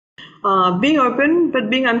Being open, but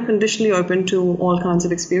being unconditionally open to all kinds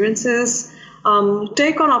of experiences.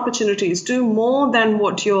 Take on opportunities. Do more than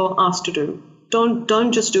what you're asked to do.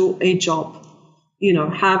 Don't just do a job.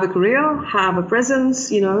 Have a career, have a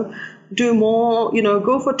presence, do more,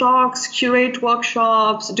 go for talks, curate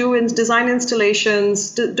workshops, design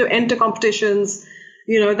installations, do enter competitions.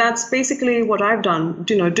 That's basically what I've done.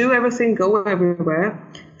 Do everything, go everywhere.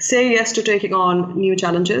 Say yes to taking on new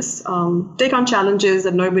challenges. Take on challenges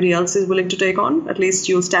that nobody else is willing to take on. At least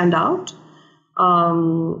you'll stand out.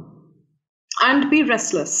 And be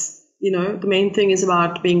restless. The main thing is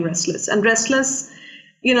about being restless. And restless,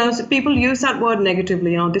 so people use that word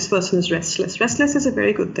negatively. This person is restless. Restless is a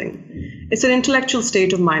very good thing. It's an intellectual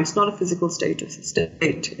state of mind. It's not a physical state. It's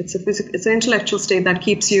an intellectual state that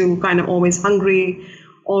keeps you kind of always hungry,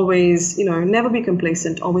 always, never be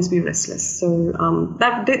complacent, always be restless. So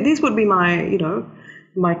these would be my,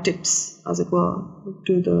 my tips, as it were,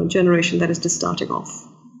 to the generation that is just starting off.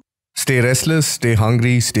 Stay restless, stay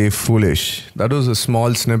hungry, stay foolish. That was a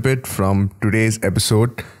small snippet from today's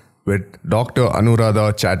episode with Dr.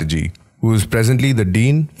 Anuradha Chatterjee, who is presently the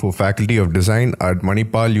Dean for Faculty of Design at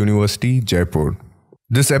Manipal University Jaipur.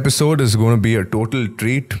 This episode is going to be a total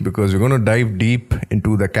treat because we're going to dive deep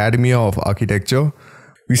into the Academia of Architecture.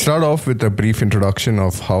 We start off with a brief introduction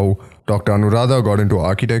of how Dr. Anuradha got into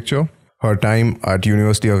architecture, her time at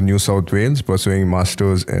University of New South Wales pursuing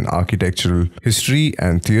Masters in Architectural History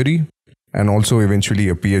and Theory, and also eventually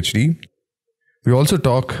a PhD. We also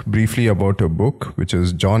talk briefly about her book, which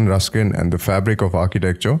is John Ruskin and the Fabric of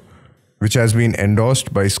Architecture, which has been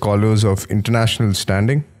endorsed by scholars of international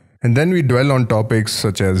standing. And then we dwell on topics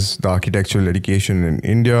such as the architectural education in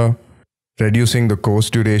India, reducing the course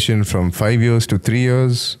duration from 5 years to 3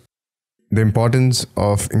 years, the importance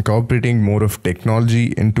of incorporating more of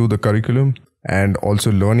technology into the curriculum and also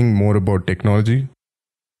learning more about technology,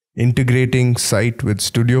 integrating site with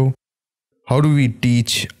studio. How do we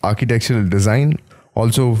teach architectural design,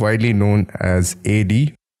 also widely known as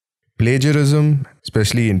AD, plagiarism,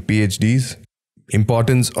 especially in PhDs,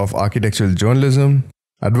 importance of architectural journalism,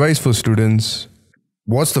 advice for students,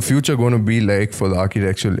 what's the future going to be like for the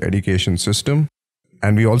architectural education system,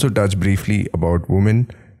 and we also touch briefly about women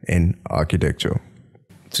in architecture.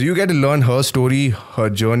 So you get to learn her story, her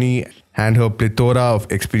journey, and her plethora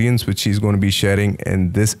of experience which she's going to be sharing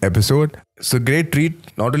in this episode. It's a great treat,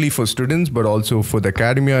 not only for students, but also for the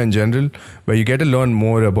academia in general, where you get to learn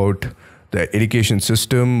more about the education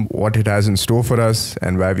system, what it has in store for us,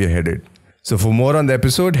 and where we're headed. So for more on the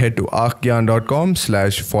episode, head to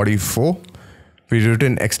archgyan.com/44. We've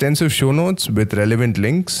written extensive show notes with relevant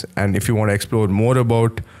links. And if you want to explore more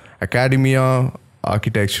about academia,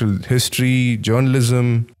 architectural history,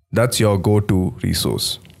 journalism, that's your go-to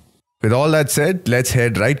resource. With all that said, let's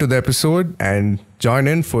head right to the episode and join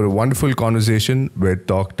in for a wonderful conversation with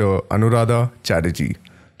Dr. Anuradha Chatterjee.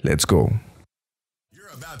 Let's go. You're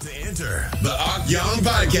about to enter the Xi'an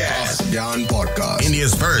Podcast. Xi'an Podcast.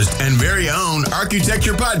 India's first and very own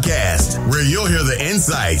architecture podcast, where you'll hear the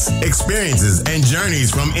insights, experiences, and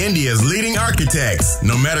journeys from India's leading architects.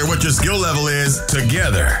 No matter what your skill level is,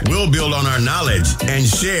 together we'll build on our knowledge and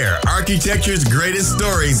share architecture's greatest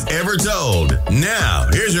stories ever told. Now,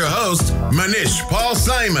 here's your host, Manipal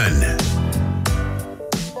Simon.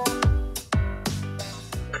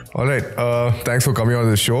 All right. Thanks for coming on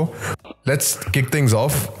the show. Let's kick things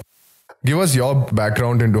off. Give us your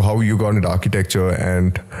background into how you got into architecture,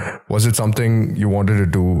 and was it something you wanted to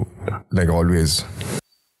do like always?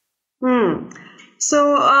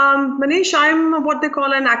 So, Manish, I'm what they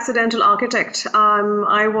call an accidental architect.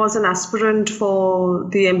 I was an aspirant for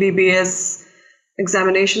the MBBS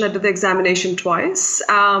examination. I did the examination twice.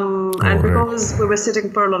 And because we were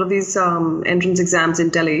sitting for a lot of these entrance exams in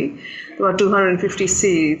Delhi, there were 250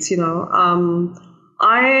 seats,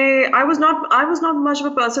 I was not much of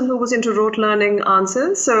a person who was into rote learning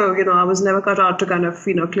answers. So, I was never cut out to kind of,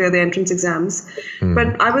 clear the entrance exams.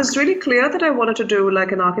 But I was really clear that I wanted to do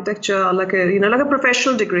like an architecture, like a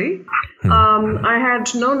professional degree. I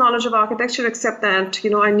had no knowledge of architecture except that,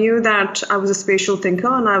 I knew that I was a spatial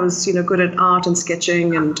thinker and I was, good at art and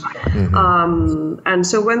sketching. And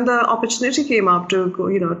so when the opportunity came up to go,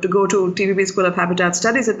 to go to TVB School of Habitat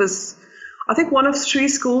Studies, it was, I think, one of 3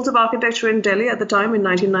 schools of architecture in Delhi at the time in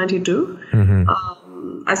 1992.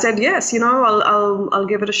 I said yes, I'll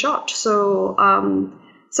give it a shot. So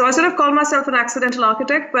so I sort of call myself an accidental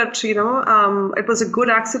architect, but it was a good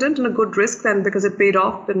accident and a good risk then, because it paid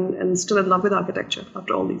off, and still in love with architecture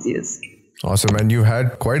after all these years. Awesome. And you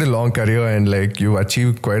had quite a long career and like you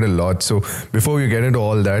achieved quite a lot. So before you get into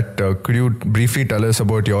all that, could you briefly tell us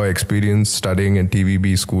about your experience studying in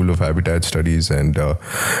TVB School of Habitat Studies and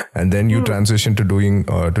then you transitioned to doing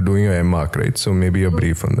your MArch, right? So maybe a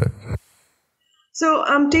brief on that. So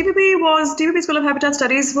TVB School of Habitat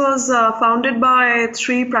Studies was founded by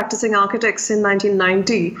 3 practicing architects in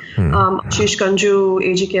 1990, Ashish Kanju,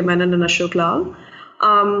 A.G.K. Menon and Ashok Lal.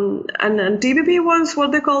 And TVB was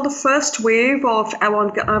what they call the first wave of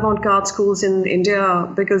avant-garde schools in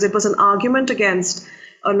India, because it was an argument against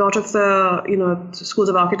a lot of the schools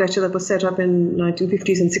of architecture that were set up in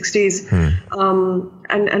 1950s and 60s.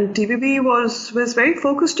 And TVB was very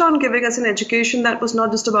focused on giving us an education that was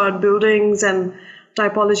not just about buildings and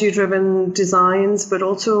typology-driven designs, but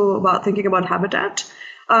also about thinking about habitat.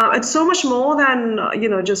 It's so much more than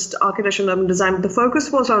just architecture and urban design. The focus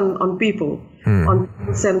was on people, on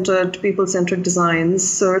people-centered designs.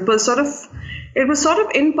 So it was sort of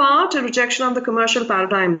in part a rejection of the commercial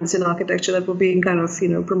paradigms in architecture that were being kind of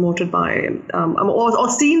promoted by or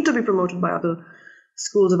seen to be promoted by other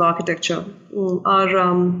schools of architecture.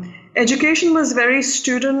 Our education was very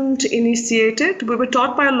student initiated. We were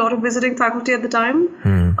taught by a lot of visiting faculty at the time.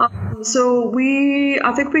 So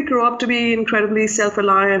I think we grew up to be incredibly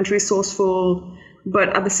self-reliant, resourceful, but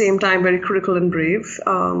at the same time very critical and brave.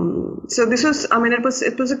 So this was,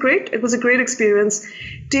 it was a great experience.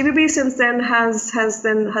 TVB since then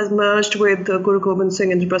has merged with Guru Gobind Singh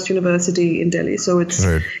Indraprasth University in Delhi. So it's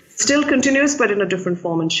still continuous, but in a different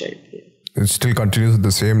form and shape. Yeah. It still continues with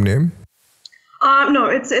the same name? No,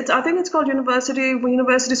 I think it's called University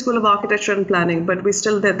School of Architecture and Planning, but they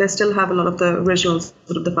still have a lot of the original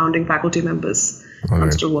sort of the founding faculty members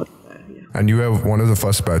still working there. Yeah. And you have one of the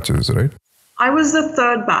first batches, right? I was the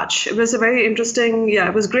third batch. It was a very interesting,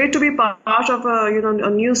 it was great to be part of a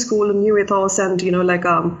new school, a new ethos, and we were like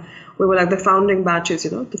the founding batches.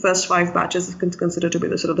 The first 5 batches is considered to be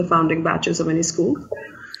the sort of the founding batches of any school.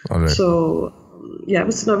 All right. So it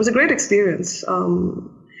was a great experience.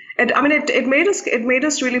 It made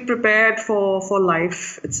us really prepared for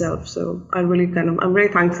life itself. So I'm very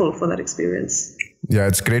thankful for that experience. Yeah,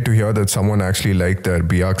 it's great to hear that someone actually liked their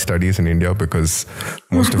BArch studies in India, because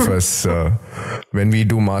most of us, when we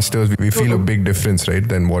do masters, we feel a big difference, right,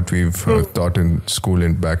 than what we've taught in school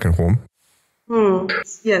and back at home.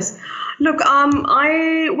 Yes. Look,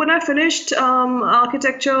 when I finished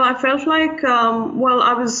architecture, I felt like,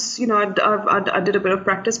 I was, I did a bit of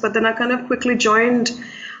practice, but then I kind of quickly joined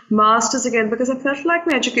masters again, because I felt like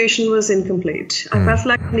my education was incomplete. I felt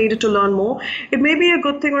like I needed to learn more. It may be a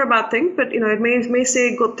good thing or a bad thing, but it may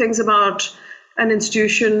say good things about an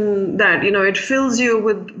institution, that it fills you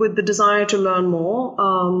with the desire to learn more,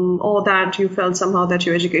 or that you felt somehow that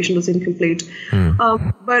your education was incomplete.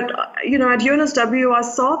 But at UNSW, I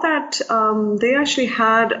saw that they actually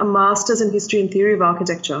had a master's in history and theory of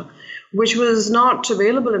architecture, which was not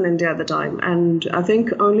available in India at the time. And I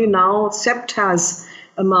think only now CEPT has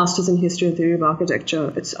a master's in history and theory of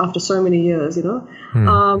architecture. It's after so many years, So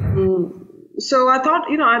I thought,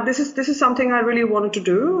 this is something I really wanted to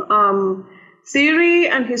do. Theory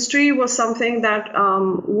and history was something that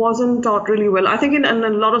wasn't taught really well. I think in a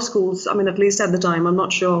lot of schools, at least at the time, I'm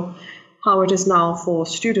not sure how it is now for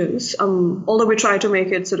students, although we try to make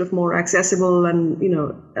it sort of more accessible and,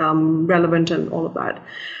 relevant and all of that.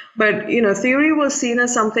 But, theory was seen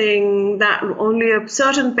as something that only a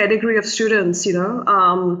certain pedigree of students,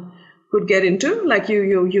 could get into. Like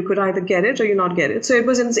you could either get it or you not get it. So it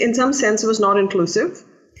was, in some sense, it was not inclusive,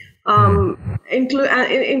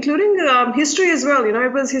 including history as well.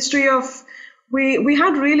 It was history of, we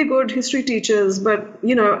had really good history teachers, but,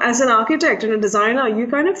 as an architect and a designer, you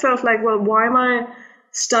kind of felt like, well, why am I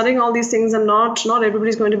studying all these things, and not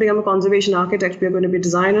everybody's going to become a conservation architect. We are going to be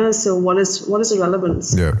designers. So what is the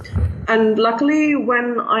relevance? Yeah. And luckily,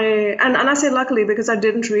 when I say luckily because I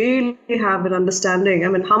didn't really have an understanding.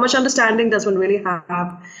 How much understanding does one really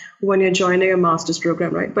have when you're joining a master's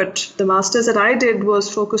program, right? But the master's that I did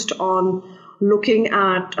was focused on looking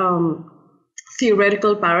at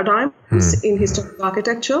theoretical paradigms in history of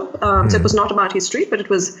architecture. So it was not about history, but it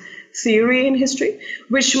was theory in history,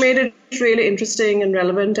 which made it really interesting and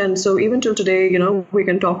relevant. And so even till today, we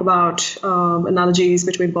can talk about analogies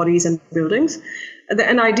between bodies and buildings.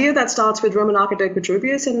 An idea that starts with Roman architect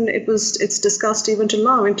Vitruvius, and it's discussed even till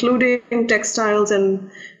now, including textiles and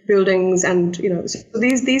buildings. And, so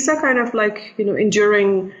these are kind of like,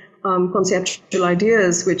 enduring conceptual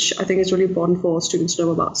ideas, which I think is really important for students to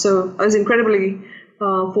know about. So I was incredibly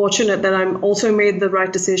fortunate that I'm also made the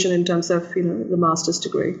right decision in terms of, the master's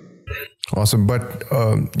degree. Awesome. But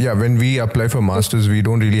when we apply for masters, we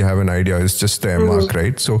don't really have an idea. It's just the MArch,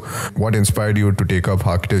 right? So what inspired you to take up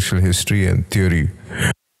architectural history and theory?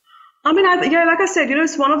 I mean, like I said,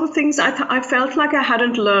 it's one of the things I felt like I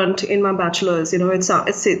hadn't learned in my bachelor's.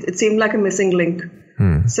 It seemed like a missing link.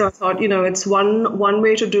 So I thought, it's one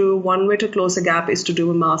way to close a gap is to do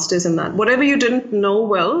a master's in that. Whatever you didn't know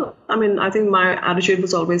well, I mean, I think my attitude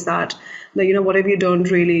was always that whatever you don't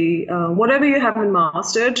really, whatever you haven't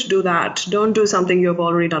mastered, do that. Don't do something you've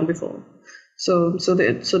already done before. So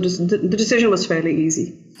the decision was fairly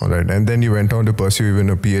easy. All right. And then you went on to pursue even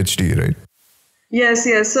a PhD, right? Yes.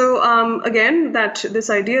 So again, this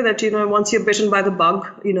idea that once you're bitten by the bug,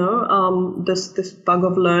 this bug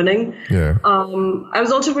of learning. Yeah. I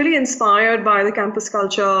was also really inspired by the campus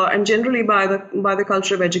culture and generally by the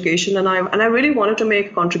culture of education, and I really wanted to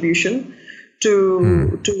make a contribution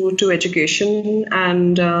to education,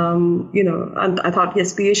 and and I thought,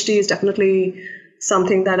 yes, PhD is definitely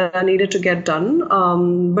something that I needed to get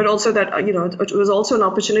done, but also that it was also an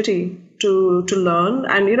opportunity to learn,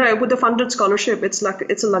 and with the funded scholarship, it's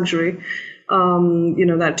a luxury,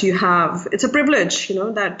 that you have. It's a privilege,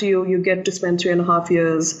 that you get to spend 3.5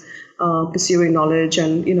 years pursuing knowledge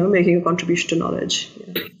and making a contribution to knowledge.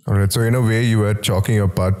 Yeah. All right. So in a way, you were chalking your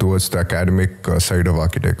path towards the academic side of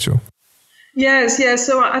architecture. Yes.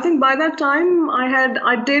 So I think by that time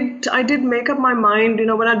I did make up my mind.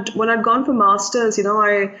 When I'd gone for masters,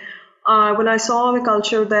 when I saw the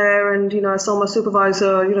culture there and I saw my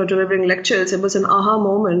supervisor delivering lectures, it was an aha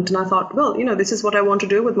moment, and I thought, well, this is what I want to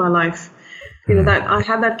do with my life. That I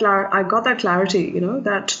had that I got that clarity.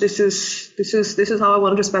 That this is how I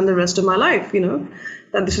wanted to spend the rest of my life.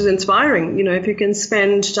 That this is inspiring. If you can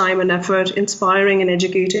spend time and effort inspiring and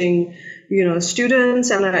educating students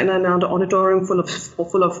and an auditorium full of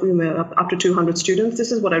up to 200 students.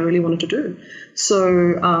 This is what I really wanted to do. So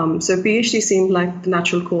PhD seemed like the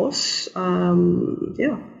natural course.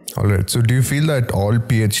 Yeah. All right. So do you feel that all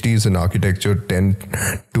PhDs in architecture tend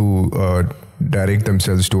to direct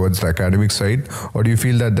themselves towards the academic side, or do you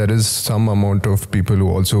feel that there is some amount of people who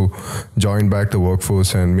also join back the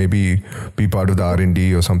workforce and maybe be part of the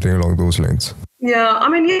R&D or something along those lines? Yeah, I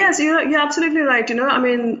mean, yes, you're absolutely right. I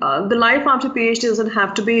mean, the life after PhD doesn't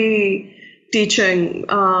have to be teaching.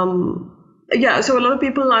 So a lot of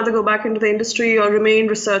people either go back into the industry or remain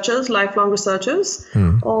researchers, lifelong researchers,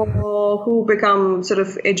 or who become sort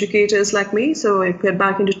of educators like me. So I get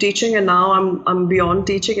back into teaching, and now I'm beyond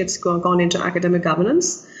teaching. It's gone into academic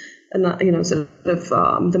governance, and sort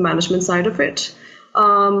of the management side of it.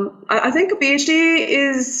 I think a PhD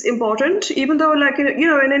is important, even though, in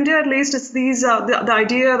India at least, it's the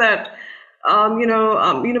idea that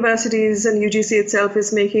universities and UGC itself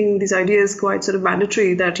is making these ideas quite sort of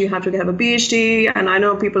mandatory, that you have to have a PhD. And I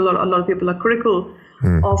know a lot of people are critical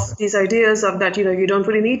of these ideas of that, you don't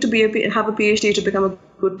really need to have a PhD to become a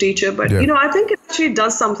good teacher. But, I think it actually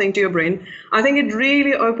does something to your brain. I think it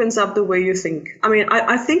really opens up the way you think. I mean,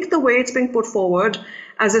 I think the way it's being put forward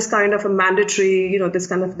as this kind of a mandatory,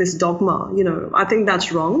 this dogma, I think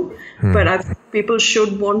that's wrong. But I think people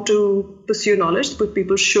should want to pursue knowledge, but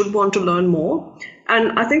people should want to learn more.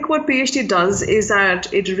 And I think what PhD does is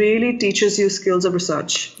that it really teaches you skills of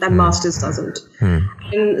research that masters doesn't.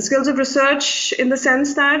 And skills of research in the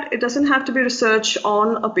sense that it doesn't have to be research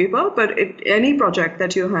on a paper, but any project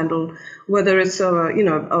that you handle, whether it's a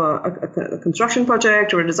construction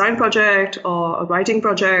project or a design project or a writing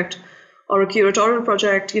project or a curatorial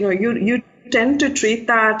project, you tend to treat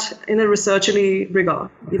that in a researcherly rigor.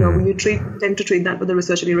 Tend to treat that with a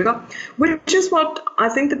researcherly rigor, which is what I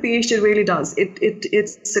think the PhD really does.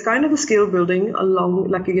 It's a kind of a skill building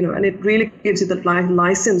along, and it really gives you the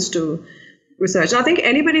license to research. And I think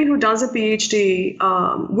anybody who does a PhD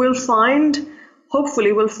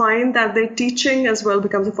hopefully will find that their teaching as well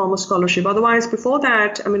becomes a form of scholarship. Otherwise, before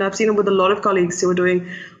that, I mean, I've seen it with a lot of colleagues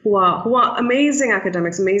who are amazing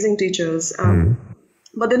academics, amazing teachers,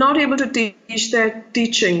 but they're not able to teach their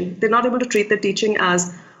teaching. They're not able to treat their teaching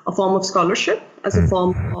as a form of scholarship, as a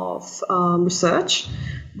form of research,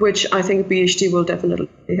 which I think a PhD will definitely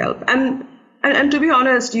help. And to be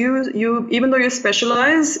honest, you even though you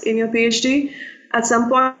specialize in your PhD, at some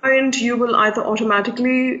point you will either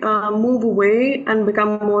automatically move away and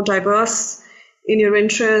become more diverse in your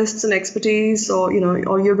interests and expertise, or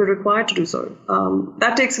you'll be required to do so.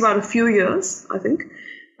 That takes about a few years, I think,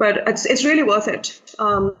 but it's really worth it.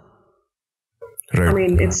 Right. I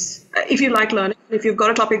mean, it's if you like learning, if you've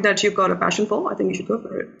got a topic that you've got a passion for, I think you should go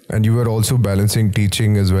for it. And you were also balancing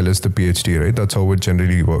teaching as well as the PhD, right? That's how it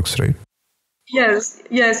generally works, right? Yes.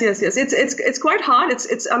 It's quite hard. It's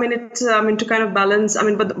to kind of balance. I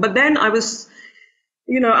mean, but then I was,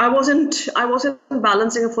 I wasn't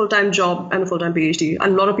balancing a full-time job and a full-time PhD.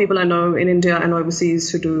 And a lot of people I know in India and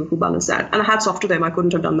overseas who balance that. And hats off to them. I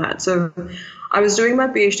couldn't have done that. So I was doing my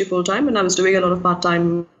PhD full-time, and I was doing a lot of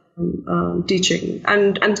part-time teaching.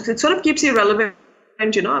 And it sort of keeps you relevant.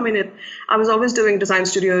 I was always doing design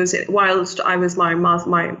studios whilst my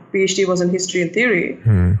PhD was in history and theory.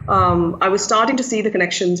 I was starting to see the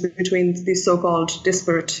connections between these so-called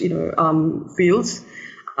disparate, fields,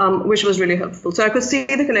 which was really helpful. So I could see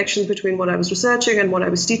the connections between what I was researching and what I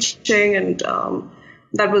was teaching, and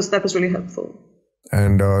that was really helpful.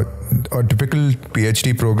 And a typical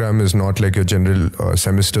PhD program is not like your general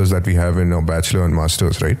semesters that we have in a bachelor and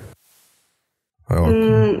masters, right?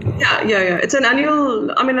 Yeah. It's an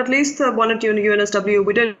annual. At least the one at UNSW,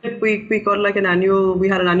 we got like an annual. We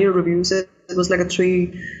had an annual review. So it was like a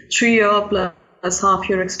three-year plus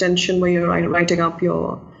half-year extension where you're writing up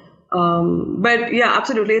your. But yeah,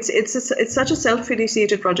 absolutely. It's such a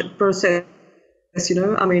self-initiated process.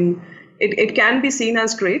 It can be seen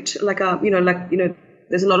as great.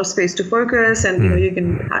 There's a lot of space to focus, and you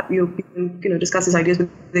can discuss these ideas with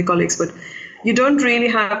your colleagues, but you don't really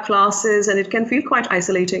have classes, and it can feel quite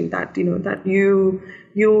isolating that you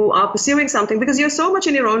are pursuing something because you're so much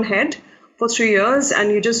in your own head for 3 years,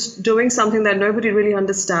 and you're just doing something that nobody really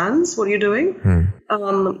understands what you're doing.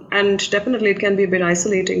 And definitely it can be a bit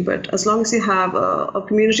isolating, but as long as you have a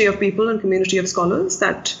community of people and community of scholars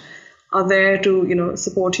that are there to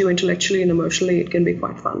support you intellectually and emotionally, it can be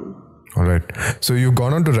quite fun. All right. So you've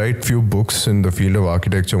gone on to write few books in the field of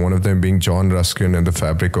architecture, one of them being John Ruskin and the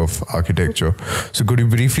Fabric of Architecture. So could you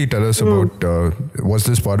briefly tell us about, was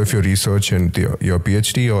this part of your research and your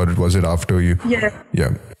PhD, or was it after you? Yeah.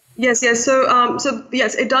 Yes. So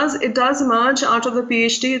yes, it does emerge out of the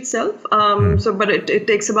PhD itself. But it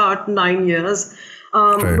takes about 9 years.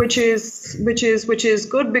 Right. which is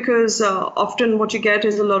good because often what you get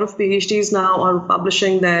is a lot of PhDs now are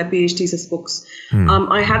publishing their PhDs as books.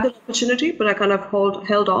 I had the opportunity, but I kind of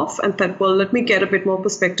held off and thought, well, let me get a bit more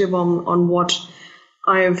perspective on what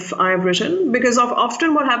I've written, because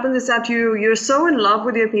often what happens is that you're so in love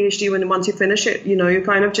with your PhD once you finish it, you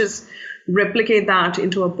kind of just replicate that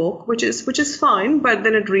into a book, which is fine, but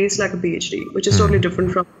then it reads like a PhD, which is totally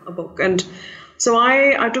different from a book. And so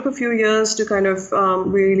I took a few years to kind of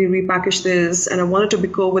really repackage this, and I wanted to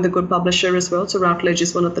go with a good publisher as well. So Routledge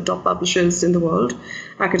is one of the top publishers in the world,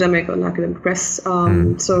 academic press.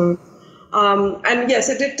 And yes,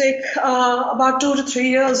 it did take about 2 to 3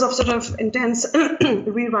 years of sort of intense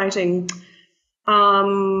rewriting.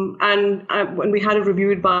 When we had it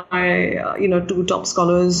reviewed by 2 top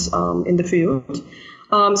scholars in the field.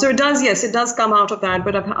 So it does come out of that,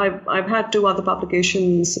 but I've had 2 other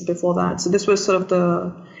publications before that. So this was sort of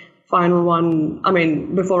the final one.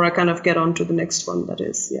 Before I kind of get on to the next one, that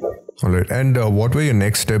is, yeah. All right. And what were your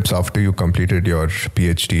next steps after you completed your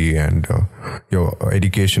PhD and your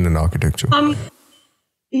education in architecture?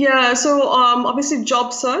 So obviously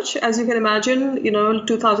job search, as you can imagine,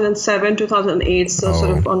 2007, 2008, so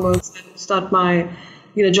sort of onwards, start my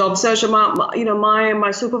job search.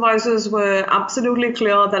 My supervisors were absolutely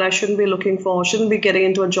clear that I shouldn't be getting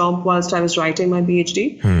into a job whilst I was writing my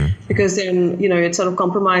PhD, because then, it sort of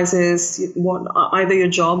compromises either your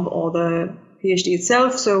job or the PhD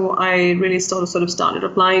itself. So I really sort of started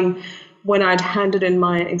applying when I'd handed in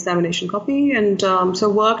my examination copy. And I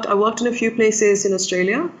worked in a few places in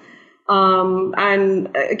Australia. And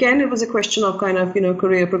again, it was a question of kind of,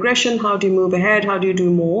 career progression. How do you move ahead? How do you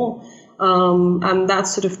do more? And that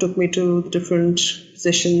sort of took me to the different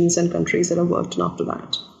positions and countries that I worked in after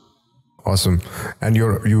that. Awesome. And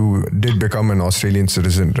you did become an Australian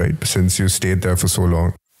citizen, right? Since you stayed there for so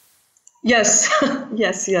long. Yes.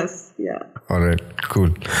 Yes. Yeah. All right.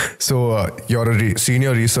 Cool. So you're a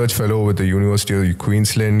senior research fellow with the University of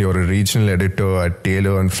Queensland. You're a regional editor at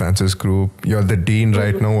Taylor and Francis Group. You're the dean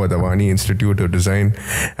right now at Avani Institute of Design.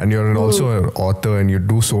 And you're also an author, and you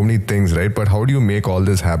do so many things, right? But how do you make all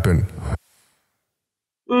this happen?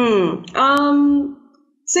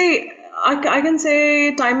 See, I can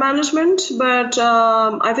say time management, but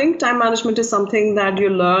I think time management is something that you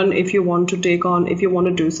learn if you want to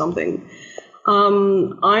do something.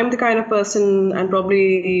 I'm the kind of person, and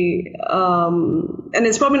probably, and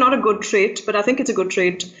it's probably not a good trait, but I think it's a good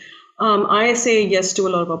trait. I say yes to a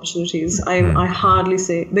lot of opportunities. I hardly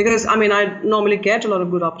say, because I normally get a lot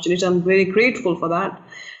of good opportunities. I'm very grateful for that.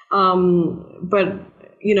 But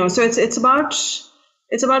so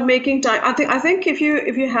it's about making time. I think if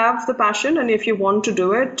you have the passion and if you want to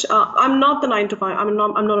do it, I'm not the 9 to 5. I'm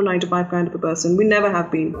not a 9 to 5 kind of a person. We never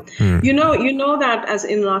have been. You know that as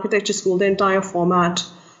in an architecture school, the entire format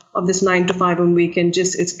of this 9 to 5 on weekend,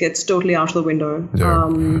 it gets totally out of the window.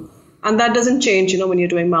 And that doesn't change, when you're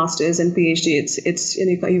doing masters and PhD. It's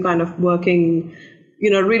you kind of working,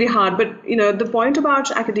 really hard. But the point about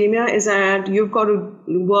academia is that you've got to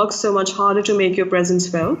work so much harder to make your presence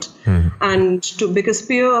felt, and because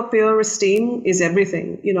peer esteem is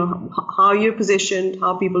everything. How you're positioned,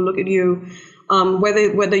 how people look at you,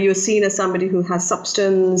 whether you're seen as somebody who has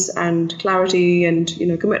substance and clarity and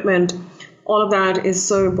commitment. All of that is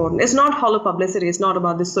so important. It's not hollow publicity. It's not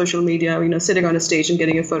about this social media, sitting on a stage and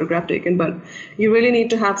getting your photograph taken. But you really need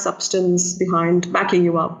to have substance behind backing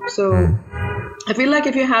you up. So I feel like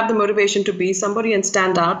if you have the motivation to be somebody and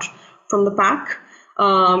stand out from the pack,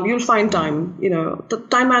 you'll find time. The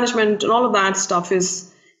time management and all of that stuff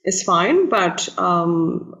is fine, but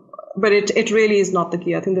it really is not the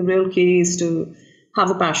key. I think the real key is to have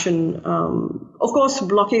a passion. Of course,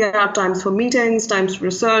 blocking out times for meetings, times for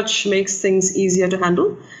research makes things easier to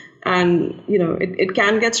handle. And, it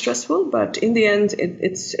can get stressful, but in the end,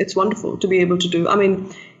 it's wonderful to be able to do. I mean,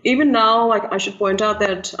 even now, I should point out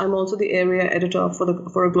that I'm also the area editor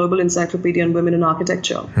for a global encyclopedia on women in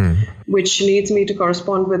architecture, which needs me to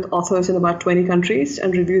correspond with authors in about 20 countries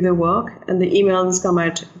and review their work. And the emails come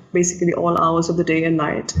at basically all hours of the day and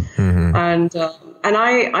night. And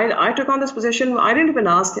I took on this position. I didn't even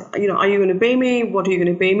ask, are you going to pay me? What are you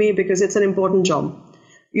going to pay me? Because it's an important job,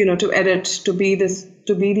 to edit, to be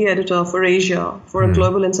the editor for Asia, for a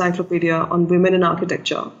global encyclopedia on women in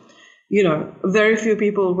architecture. Very few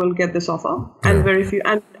people will get this offer, and very few,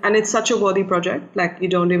 and it's such a worthy project. Like, you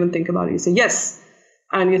don't even think about it. You say yes,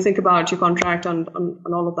 and you think about your contract and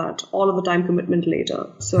all of that, all of the time commitment later.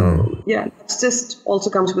 So it just also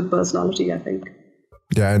comes with personality, I think.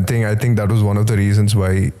 Yeah, I think that was one of the reasons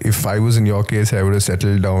why, if I was in your case, I would have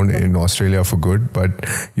settled down in Australia for good. But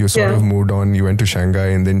you sort of moved on, you went to Shanghai,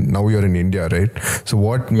 and then now you're in India, right? So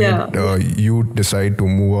what made you decide to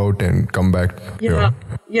move out and come back here?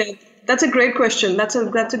 Yeah, that's a great question. That's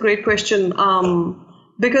a great question.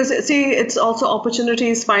 Because, see, it's also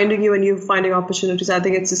opportunities finding you and you finding opportunities. I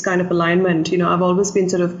think it's this kind of alignment. I've always been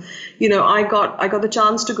sort of, I got the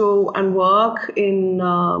chance to go and work in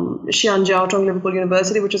Xi'an Jiaotong-Liverpool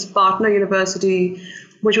University, which is a partner university,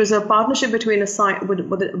 which was a partnership between with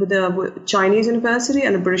a Chinese university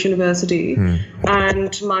and a British university.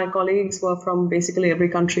 And my colleagues were from basically every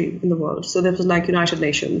country in the world. So this was like United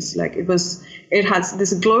Nations. Like it has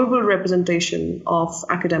this global representation of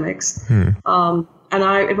academics. And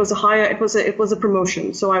it was a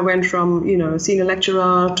promotion. So I went from, senior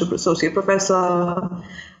lecturer to associate professor.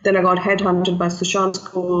 Then I got headhunted by Sushant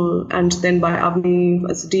School and then by Avani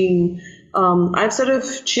as dean. I've sort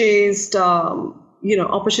of chased,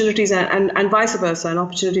 opportunities and vice versa, and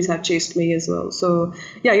opportunities have chased me as well. So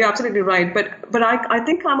yeah, you're absolutely right. But I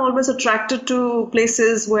think I'm always attracted to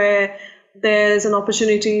places where there's an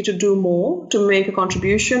opportunity to do more, to make a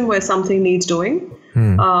contribution, where something needs doing.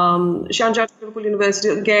 Xi'an Jiaotong-Liverpool University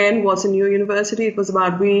again was a new university. It was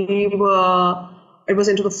into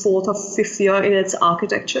the 4th or 5th year in its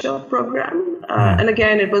architecture program, and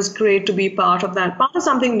again it was great to be part of that. Part of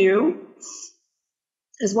something new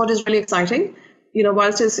is what is really exciting.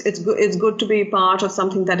 Whilst it's good to be part of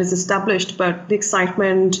something that is established, but the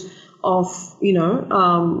excitement of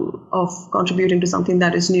contributing to something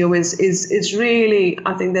that is new is really,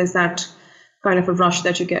 I think there's that kind of a rush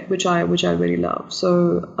that you get, which I really love.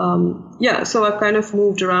 So so I've kind of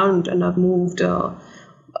moved around, and I've moved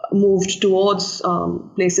towards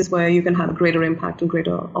places where you can have a greater impact and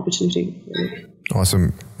greater opportunity.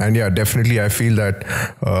 Awesome. And yeah, definitely I feel that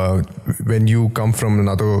when you come from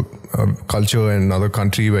another culture and another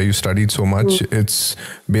country where you studied so much, it's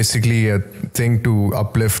basically a thing to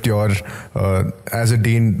uplift your as a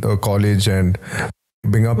dean college and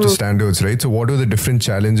bring up the standards, right? So what are the different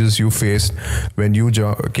challenges you faced when you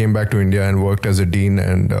came back to India and worked as a dean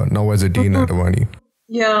and now as a dean at Avani?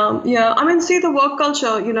 Yeah. I mean, see, the work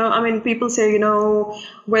culture, people say,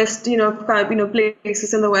 West,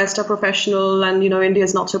 places in the West are professional and, India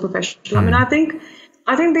is not so professional. I mean, I think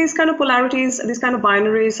these kind of polarities, these kind of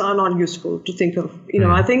binaries are not useful to think of.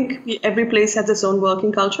 I think every place has its own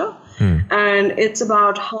working culture, and it's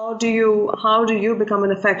about how do you become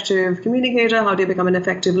an effective communicator? How do you become an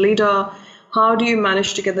effective leader? How do you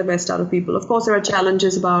manage to get the best out of people? Of course, there are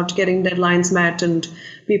challenges about getting deadlines met and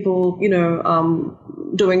people,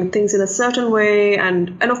 doing things in a certain way.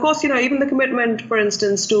 And of course, even the commitment, for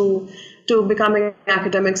instance, to becoming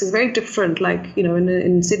academics is very different. Like,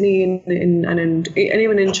 in Sydney and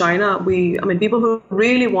even in China, people who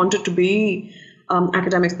really wanted to be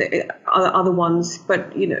academics are the ones,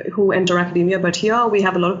 but, who enter academia. But here we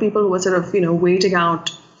have a lot of people who are sort of, waiting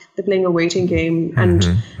out they're playing a waiting game. And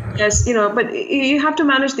yes, but you have to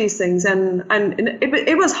manage these things. And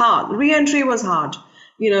it was hard. Re-entry was hard.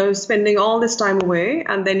 Spending all this time away,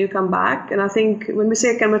 and then you come back. And I think when we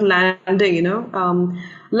say kind of landing,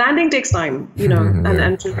 landing takes time,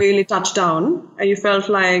 and to really touch down. And you felt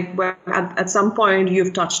like, well, at some point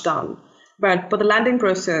you've touched down, but the landing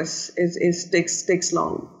process takes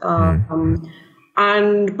long.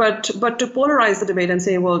 But to polarize the debate and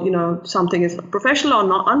say, well, something is professional or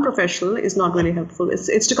not unprofessional is not really helpful.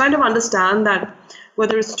 It's to kind of understand that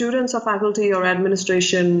whether it's students or faculty or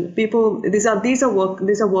administration, people, these are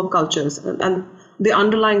work cultures, and the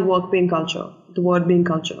underlying work being culture, the word being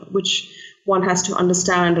culture, which one has to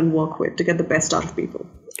understand and work with to get the best out of people.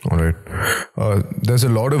 All right. There's a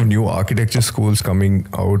lot of new architecture schools coming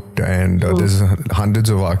out, and there's hundreds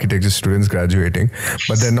of architecture students graduating,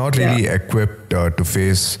 but they're not really equipped to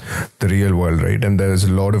face the real world, right? And there's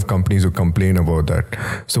a lot of companies who complain about that.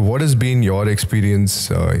 So what has been your experience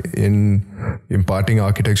in imparting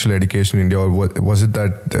architectural education in India, or was it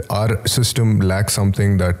that our system lacks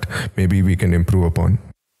something that maybe we can improve upon?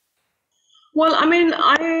 Well, I mean,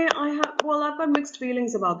 I've got mixed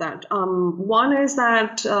feelings about that. One is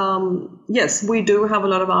that, yes, we do have a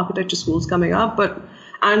lot of architecture schools coming up,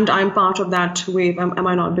 and I'm part of that wave. Am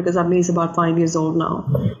I not? Because Avani is about 5 years old now.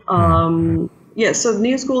 Yes, so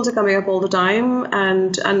new schools are coming up all the time,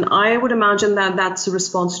 and I would imagine that that's a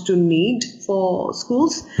response to need for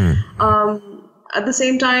schools. At the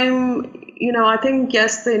same time, I think,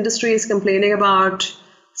 yes, the industry is complaining about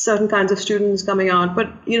certain kinds of students coming out,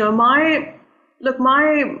 but,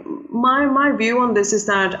 my view on this is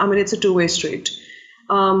that, it's a two-way street.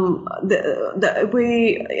 We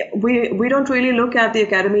don't really look at the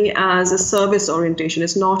academy as a service orientation.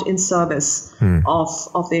 It's not in service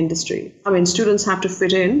of the industry. Students have to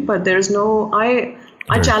fit in, but there is no. I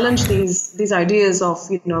challenge these ideas of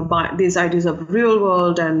these ideas of real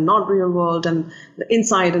world and not real world, and the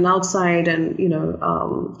inside and outside, and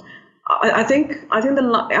I think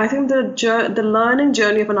the learning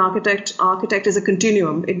journey of an architect is a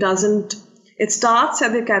continuum. It starts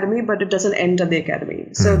at the academy, but it doesn't end at the academy.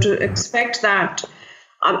 So to expect that,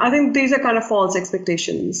 I think these are kind of false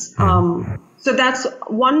expectations. So that's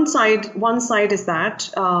one side. One side is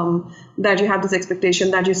that you have this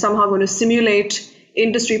expectation that you're somehow going to simulate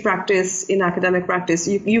industry practice in academic practice.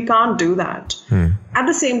 You can't do that. At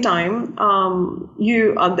the same time,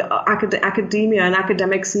 academia and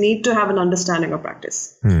academics need to have an understanding of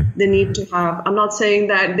practice. They need to have. I'm not saying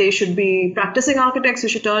that they should be practicing architects who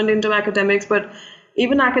should turn into academics, but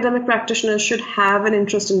even academic practitioners should have an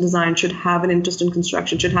interest in design, should have an interest in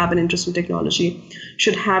construction, should have an interest in technology,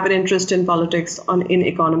 should have an interest in politics, in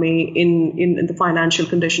economy, in the financial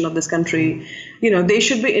condition of this country. They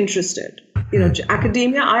should be interested.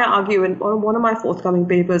 Academia, I argue in one of my forthcoming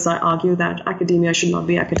papers, I argue that academia should not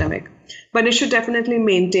be academic, but it should definitely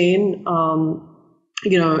maintain,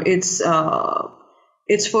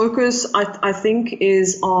 its focus, I think,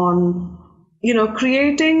 is on,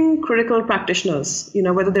 creating critical practitioners,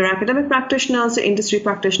 whether they're academic practitioners or industry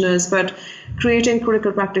practitioners, but creating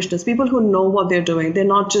critical practitioners, people who know what they're doing. They're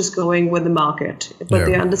not just going with the market, but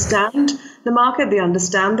they understand the market, they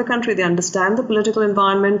understand the country, they understand the political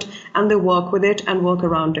environment, and they work with it and work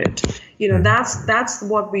around it. That's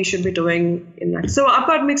what we should be doing in that. So I've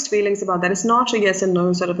got mixed feelings about that. It's not a yes and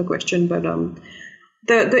no sort of a question, but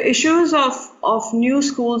the issues of new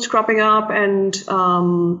schools cropping up and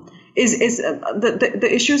the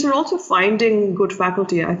issues are also finding good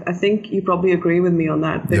faculty. I think you probably agree with me on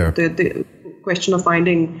that. The question of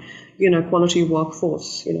finding, quality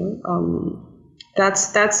workforce.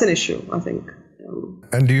 That's an issue, I think.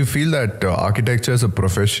 And do you feel that architecture as a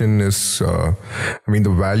profession is, the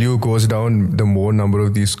value goes down the more number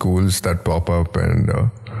of these schools that pop up and?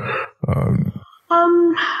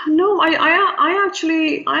 No, I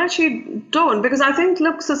actually don't, because I think,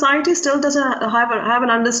 look, society still doesn't have an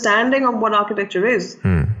understanding of what architecture is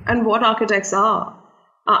and what architects are.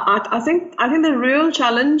 I think the real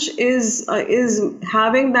challenge is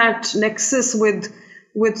having that nexus with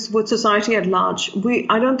society at large.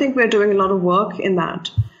 I don't think we're doing a lot of work in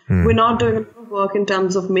that. We're not doing a lot of work in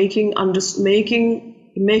terms of making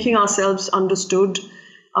ourselves understood.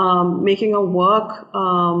 Making our work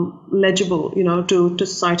legible, to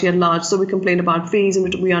society at large. So we complain about fees,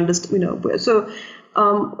 and we understand, So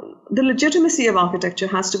the legitimacy of architecture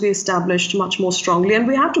has to be established much more strongly, and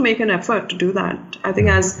we have to make an effort to do that. I think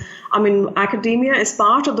academia is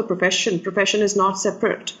part of the profession. Profession is not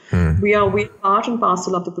separate. We are part and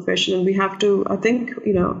parcel of the profession, and we have to, I think,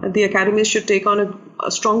 the academies should take on a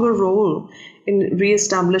stronger role in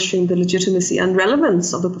re-establishing the legitimacy and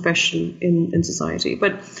relevance of the profession in society.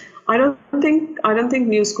 But I don't think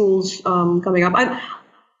new schools coming up.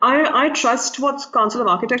 I trust what Council of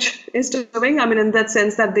Architecture is doing. I mean, in that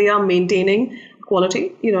sense that they are maintaining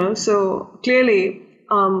quality, So clearly,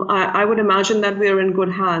 I would imagine that we are in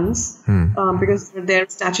good hands because they're a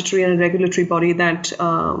statutory and a regulatory body that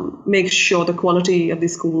makes sure the quality of the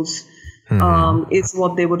schools is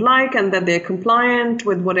what they would like, and that they're compliant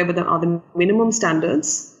with whatever are the minimum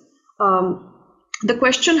standards. The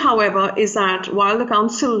question, however, is that while the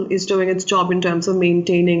council is doing its job in terms of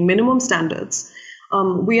maintaining minimum standards,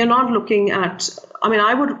 we are not looking at,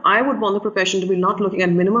 I would want the profession to be not looking at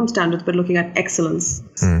minimum standards, but looking at excellence.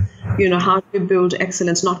 How do we build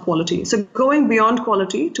excellence, not quality? So going beyond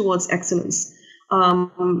quality towards excellence.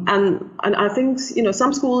 And I think,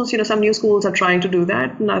 some schools, some new schools are trying to do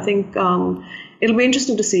that. And I think it'll be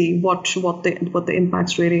interesting to see what the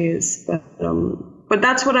impacts really is. But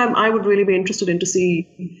that's what I would really be interested in, to see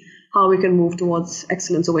how we can move towards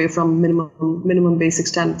excellence away from minimum basic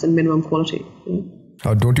standards and minimum quality.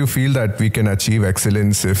 Don't you feel that we can achieve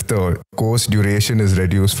excellence if the course duration is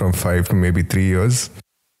reduced from 5 to maybe 3 years?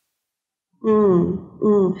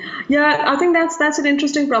 Yeah, I think that's an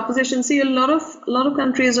interesting proposition. See, a lot of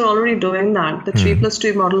countries are already doing that. The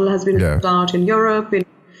 3+2 model has been rolled out in Europe,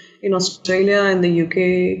 in Australia, in the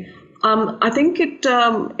UK. I think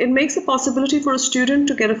it makes a possibility for a student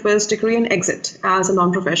to get a first degree and exit as a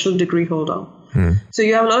non-professional degree holder. So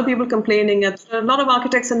you have a lot of people complaining that a lot of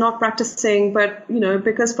architects are not practicing, but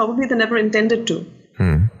because probably they never intended to.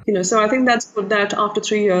 So I think that's good that after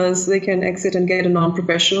 3 years they can exit and get a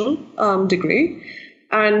non-professional degree.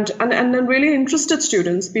 And then really interested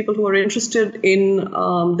students, people who are interested in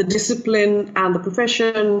the discipline and the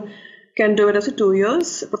profession, can do it after 2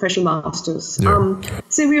 years, professional masters.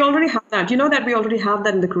 See, we already have that. That we already have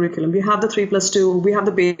that in the curriculum. We have the 3+2. We have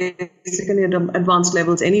the basic and advanced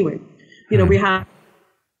levels anyway. We have,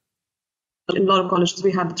 in a lot of colleges,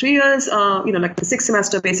 we have the 3 years, like the 6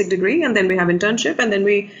 semester basic degree, and then we have internship, and then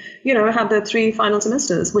we, have the 3 final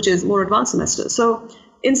semesters, which is more advanced semesters. So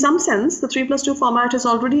in some sense, the 3+2 format is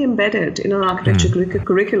already embedded in an architecture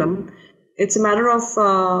curriculum. It's a matter of,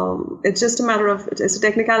 it's a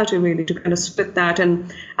technicality really to kind of split that and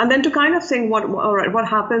then to kind of think what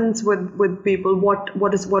happens with people,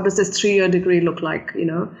 what does this 3-year degree look like,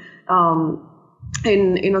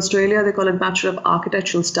 In Australia, they call it Bachelor of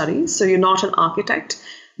Architectural Studies. So you're not an architect,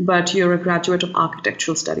 but you're a graduate of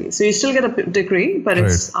architectural studies. So you still get a degree, but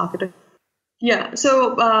it's architect. Yeah.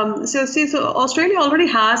 So Australia already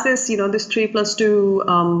has this, this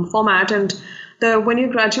 3+2 format, and when you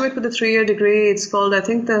graduate with a 3-year degree, it's called, I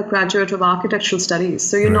think, the Graduate of Architectural Studies.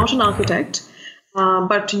 So you're not an architect,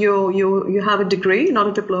 but you have a degree, not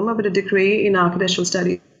a diploma, but a degree in architectural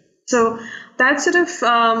studies. So that's sort of,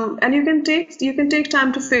 and you can take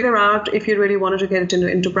time to figure out if you really wanted to get it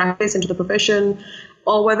into practice, into the profession,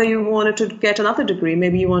 or whether you wanted to get another degree.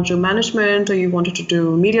 Maybe you want to do management, or you wanted to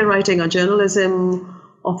do media writing or journalism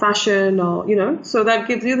or fashion, or, so that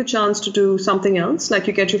gives you the chance to do something else, like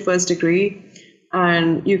you get your first degree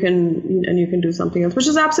and you can do something else, which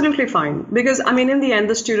is absolutely fine. Because, in the end,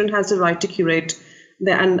 the student has the right to curate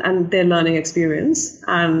their learning experience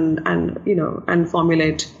and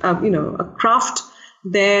formulate, craft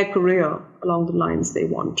their career along the lines they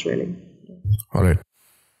want, really. All right.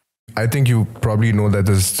 I think you probably know that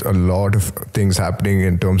there's a lot of things happening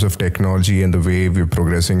in terms of technology and the way we're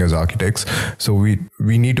progressing as architects. So we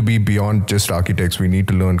need to be beyond just architects. We need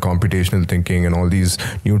to learn computational thinking and all these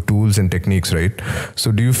new tools and techniques, right?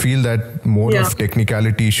 So do you feel that more of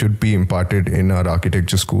technicality should be imparted in our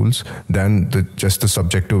architecture schools than just the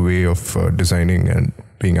subjective way of designing and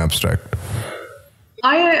being abstract?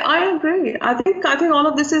 I agree. I think all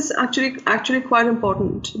of this is actually quite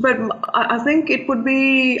important. But I think it would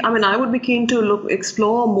be. I would be keen to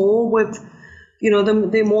explore more with,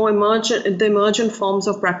 the more emergent forms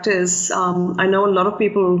of practice. I know a lot of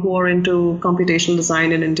people who are into computational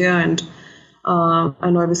design in India and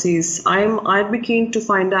overseas. I'd be keen to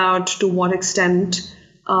find out to what extent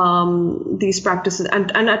these practices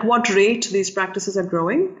and at what rate these practices are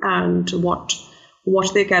growing, and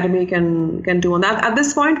what the academy can do on that. At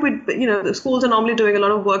this point, the schools are normally doing a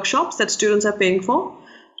lot of workshops that students are paying for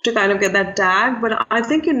to kind of get that tag. But I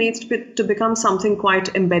think it needs to become something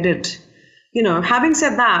quite embedded. Having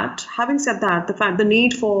said that, the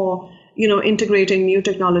need for integrating new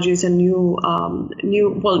technologies and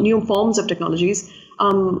new forms of technologies.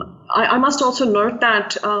 I must also note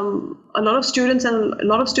that a lot of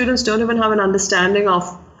students don't even have an understanding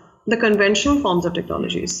of the conventional forms of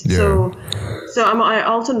technologies. Yeah. So I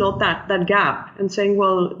also note that gap and saying,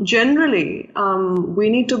 well, generally we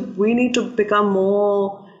need to become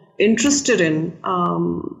more interested in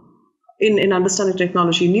understanding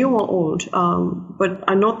technology, new or old. But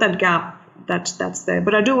I note that gap that's there.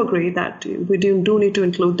 But I do agree that we do need to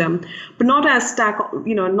include them, but not as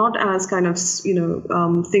not as kind of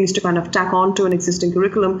things to kind of tack on to an existing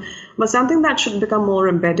curriculum, but something that should become more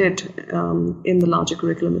embedded in the larger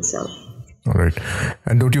curriculum itself. All right.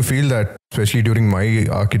 And don't you feel that, especially during my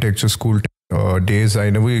architecture school days, I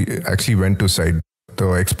never actually went to site.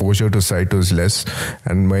 The exposure to site was less,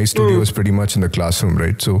 and my studio was pretty much in the classroom,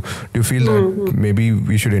 right? So do you feel that maybe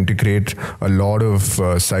we should integrate a lot of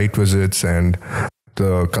site visits and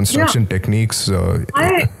the construction techniques?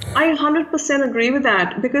 I 100% agree with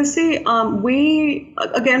that, because see,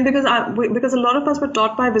 because a lot of us were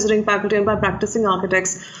taught by visiting faculty and by practicing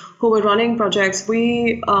architects who were running projects.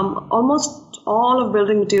 We almost all of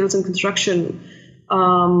building materials and construction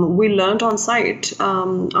we learned on site.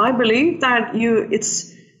 I believe that you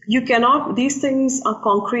cannot, these things are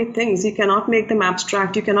concrete things. You cannot make them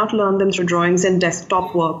abstract. You cannot learn them through drawings and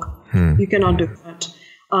desktop work. You cannot do that.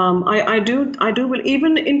 I do,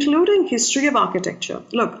 even including history of architecture.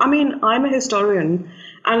 Look, I mean, I'm a historian,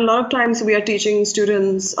 and a lot of times we are teaching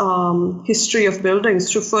students history of buildings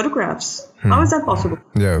through photographs. How is that possible?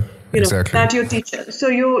 Yeah. Exactly. That you're teaching. So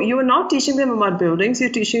you are not teaching them about buildings.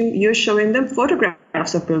 You're showing them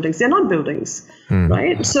photographs of buildings. They're not buildings,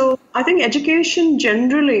 right? So I think education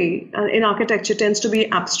generally in architecture tends to be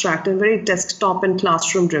abstract and very desktop and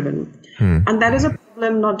classroom driven, and that is a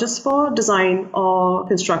problem not just for design or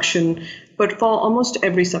construction, but for almost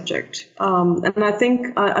every subject. And I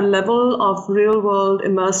think a level of real world,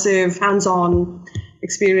 immersive, hands-on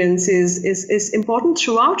experience is important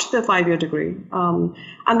throughout the 5-year degree.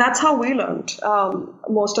 And that's how we learned.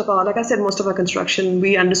 Most of our construction,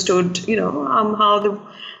 we understood, how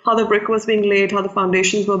the brick was being laid, how the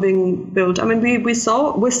foundations were being built. I mean, we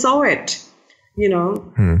saw it,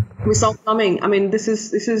 we saw coming. I mean,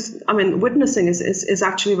 witnessing is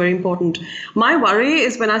actually very important. My worry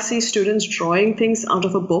is when I see students drawing things out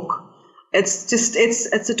of a book.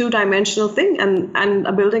 It's a two-dimensional thing, and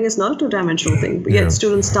a building is not a two-dimensional thing. But yet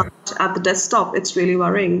students start at the desktop. It's really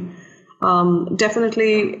worrying.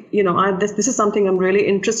 Definitely, this is something I'm really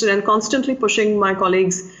interested in, constantly pushing my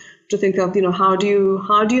colleagues to think of, how do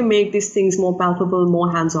you make these things more palpable, more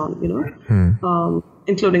hands-on,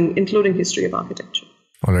 including history of architecture.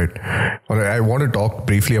 All right. I want to talk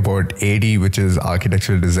briefly about AD, which is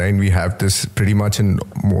architectural design. We have this pretty much in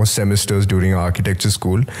most semesters during architecture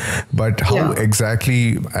school. But how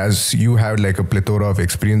exactly, as you have like a plethora of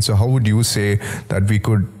experience, so how would you say that we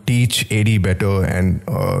could teach AD better and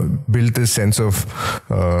build this sense of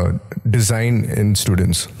design in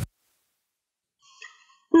students?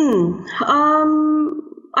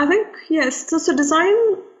 I think, yes. So design.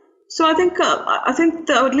 So I think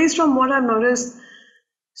at least from what I've noticed,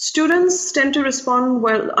 students tend to respond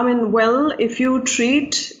well. I mean, if you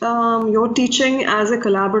treat your teaching as a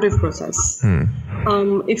collaborative process.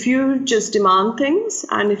 If you just demand things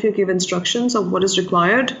and if you give instructions of what is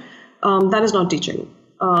required, that is not teaching.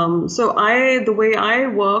 So the way I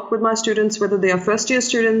work with my students, whether they are first-year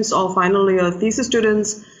students or final year thesis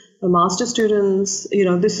students, or master students,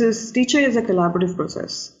 teaching is a collaborative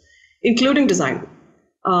process, including design.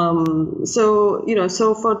 So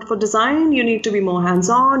for design, you need to be more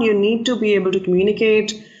hands-on. You need to be able to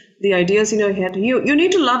communicate the ideas in your head. You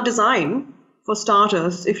need to love design for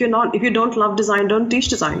starters. If you don't love design, don't teach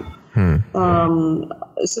design. So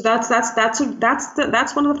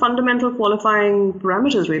that's one of the fundamental qualifying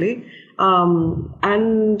parameters, really.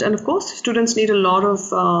 And of course, students need a lot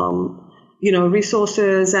of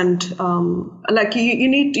resources, and you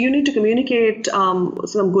need to communicate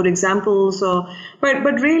some good examples.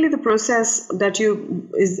 But really, the process that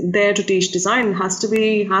is there to teach design has to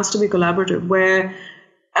be collaborative. Where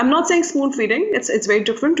I'm not saying spoon feeding; it's very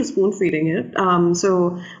different to spoon feeding it.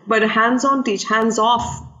 But a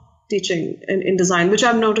hands-off teaching in design, which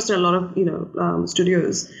I've noticed in a lot of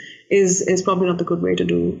studios, is probably not the good way to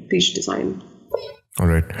teach design. All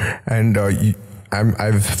right, and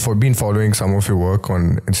I've been following some of your work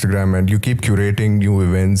on Instagram, and you keep curating new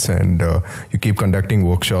events and you keep conducting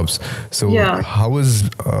workshops. So how has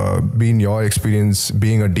been your experience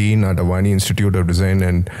being a dean at Avani Institute of Design,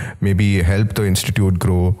 and maybe help the institute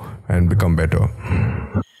grow and become better?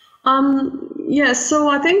 Yes. So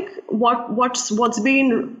I think what's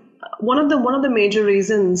been one of the major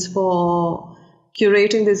reasons for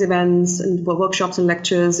curating these events and workshops and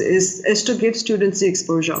lectures is to give students the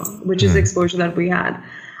exposure, which is the exposure that we had.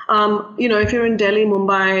 If you're in Delhi,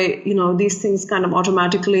 Mumbai, these things kind of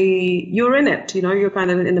automatically, you're in it, you're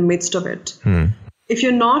kind of in the midst of it. If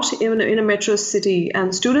you're not in a metro city,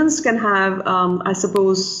 and students can have, I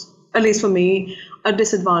suppose, at least for me, a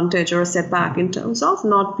disadvantage or a setback in terms of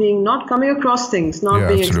not coming across things, not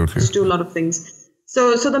being exposed to a lot of things.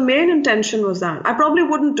 So the main intention was that I probably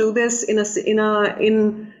wouldn't do this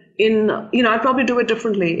I'd probably do it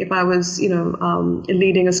differently if I was,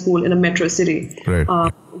 leading a school in a metro city,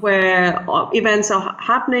 right, where events are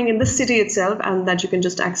happening in the city itself and that you can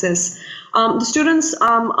just access. The students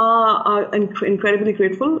are incredibly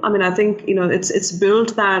grateful. I mean, I think, it's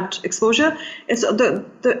built that exposure. It's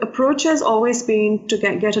the approach has always been to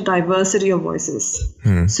get a diversity of voices.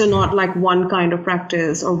 So not like one kind of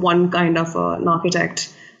practice or one kind of an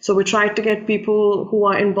architect. So we tried to get people who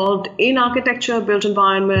are involved in architecture, built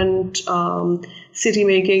environment, city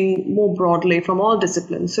making more broadly from all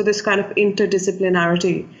disciplines. So this kind of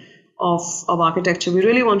interdisciplinarity of architecture, we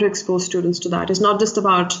really want to expose students to that. It's not just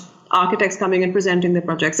about architects coming and presenting their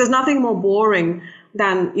projects. There's nothing more boring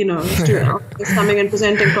than, architects coming and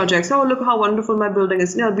presenting projects. Oh, look how wonderful my building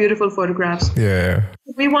is. Beautiful photographs. Yeah.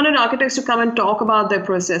 We wanted architects to come and talk about their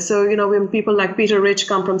process. So, when people like Peter Rich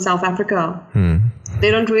come from South Africa, they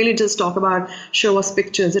don't really just show us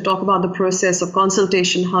pictures. They talk about the process of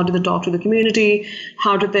consultation. How do they talk to the community?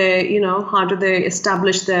 How do they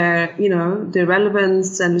establish their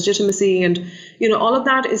relevance and legitimacy? And, all of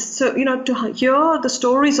that is so, to hear the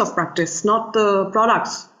stories of practice, not the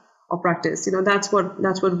products of practice. That's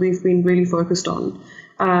what we've been really focused on.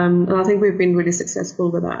 And I think we've been really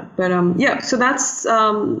successful with that. But so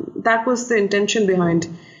that was the intention behind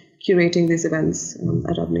curating these events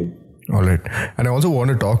at Avani. All right. And I also want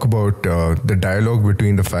to talk about the dialogue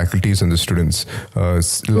between the faculties and the students. A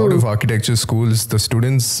lot of architecture schools, the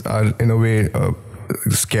students are in a way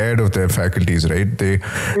scared of their faculties, right? They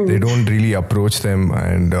don't really approach them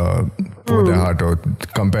and pour their heart out,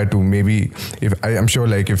 compared to maybe I'm sure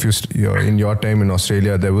like if you're in your time in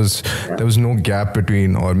Australia, there was no gap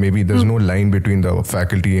between, or maybe there's no line between the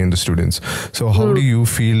faculty and the students. So how do you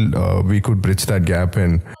feel we could bridge that gap?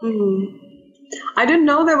 And I didn't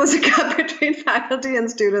know there was a gap between faculty and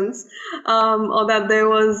students, or that there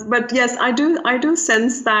was. But yes, I do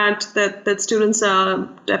sense that students are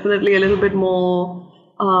definitely a little bit more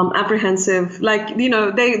apprehensive. Like,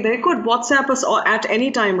 they could WhatsApp us at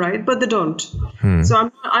any time, right? But they don't.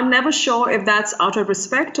 So I'm never sure if that's out of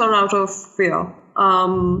respect or out of fear. Yeah,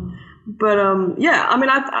 I mean,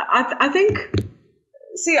 I think.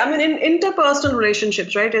 See, I mean, in interpersonal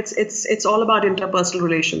relationships, right? It's all about interpersonal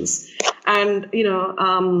relations, and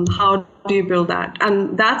how do you build that?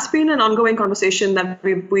 And that's been an ongoing conversation that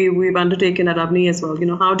we've undertaken at Avani as well.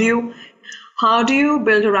 How do you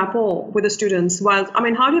build a rapport with the students? How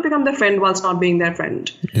do you become their friend whilst not being their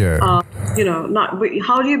friend? Yeah.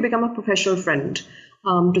 How do you become a professional friend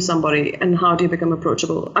to somebody, and how do you become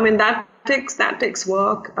approachable? I mean, that takes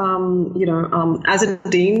work. As a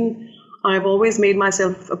dean, I've always made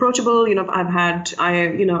myself approachable.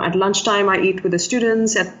 At lunchtime I eat with the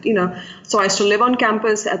students. So I used to live on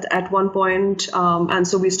campus at one point, and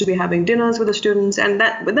so we used to be having dinners with the students,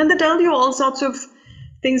 but then they tell you all sorts of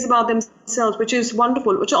things about themselves, which is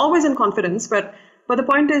wonderful, which are always in confidence. But the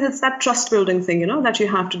point is, it's that trust building thing, that you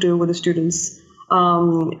have to do with the students,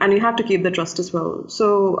 and you have to keep the trust as well.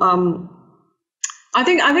 So I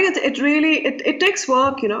think it really takes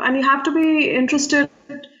work, and you have to be interested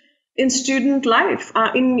in student life,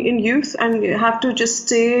 in youth, and you have to just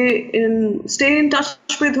stay in touch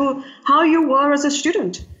with how you were as a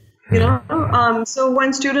student, so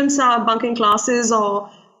when students are bunking classes or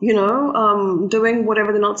doing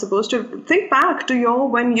whatever they're not supposed to, think back to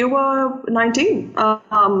when you were 19,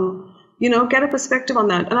 get a perspective on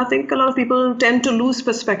that. And I think a lot of people tend to lose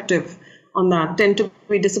perspective on that, tend to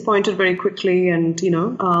be disappointed very quickly, and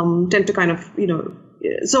tend to kind of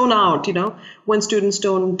zone out, when students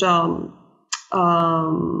don't, do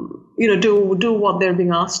what they're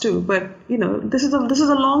being asked to. But, this is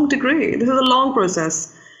a long degree. This is a long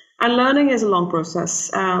process, and learning is a long process.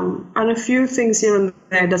 And a few things here and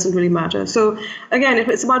there doesn't really matter. So again,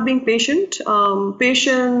 it's about being patient,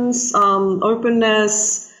 patience,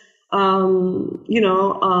 openness,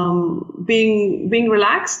 being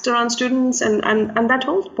relaxed around students, and that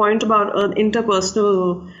whole point about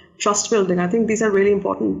interpersonal trust building. I think these are really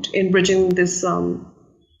important in bridging this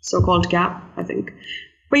so-called gap, I think.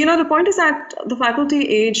 But the point is that the faculty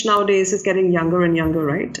age nowadays is getting younger and younger,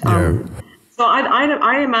 right? So So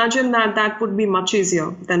I imagine that would be much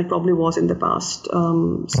easier than it probably was in the past.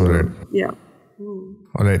 All right. Yeah.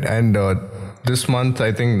 All right. And this month,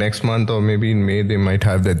 I think next month or maybe in May, they might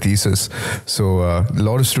have their thesis. So a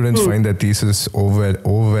lot of students find their thesis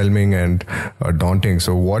overwhelming and daunting.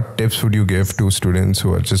 So what tips would you give to students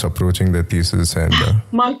who are just approaching their thesis? And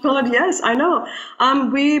My God, yes, I know.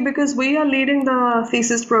 Because we are leading the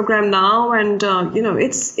thesis program now, and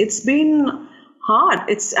it's been hard.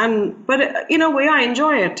 But in a way, I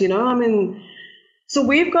enjoy it. So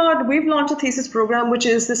we've launched a thesis program, which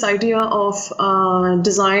is this idea of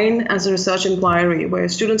design as a research inquiry, where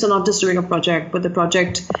students are not just doing a project, but the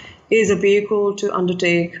project is a vehicle to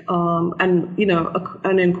undertake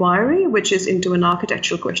an inquiry, which is into an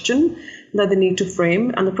architectural question that they need to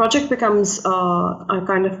frame, and the project becomes a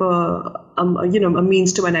kind of a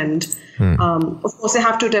means to an end. Of course, they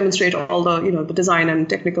have to demonstrate all the design and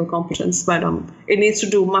technical competence, but it needs to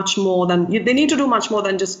do much more than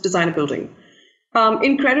just design a building.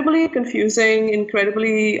 Incredibly confusing,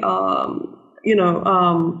 incredibly, I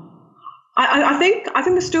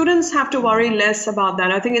think the students have to worry less about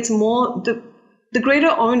that. I think it's more the greater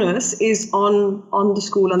onus is on the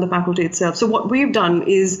school and the faculty itself. So what we've done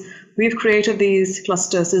is we've created these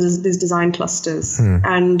clusters, these design clusters,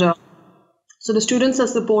 and so the students are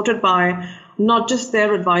supported by not just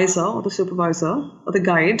their advisor or the supervisor or the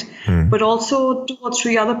guide, but also 2 or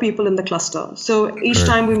 3 other people in the cluster. So each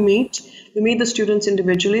time we meet the students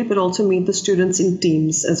individually, but also meet the students in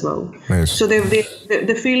teams as well. Nice. So they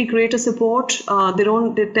feel greater support.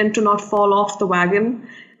 They tend to not fall off the wagon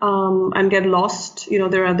and get lost.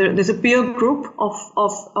 There's a peer group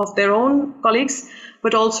of their own colleagues,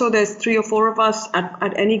 but also there's 3 or 4 of us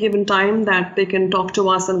at any given time that they can talk to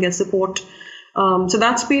us and get support. So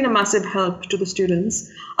that's been a massive help to the students.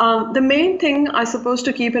 The main thing I suppose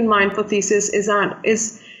to keep in mind for thesis is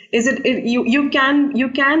you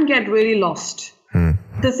can get really lost.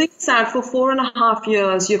 The thing is that for 4.5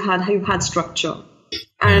 years you've had structure,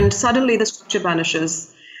 and suddenly the structure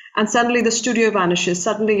vanishes, and suddenly the studio vanishes,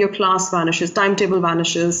 suddenly your class vanishes, timetable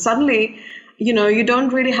vanishes. Suddenly, you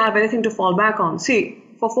don't really have anything to fall back on. See,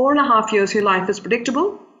 for 4.5 years your life is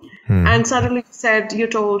predictable. And suddenly you're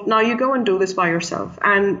told, now you go and do this by yourself.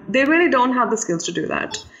 And they really don't have the skills to do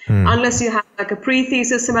that. Unless you have like a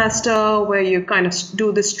pre-thesis semester where you kind of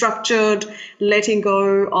do this structured letting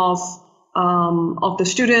go of the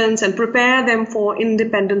students and prepare them for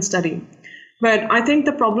independent study. But I think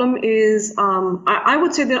the problem is, I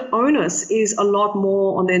would say the onus is a lot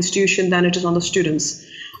more on the institution than it is on the students.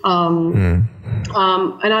 And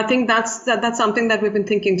I think that's something that we've been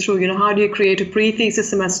thinking through. How do you create a pre-thesis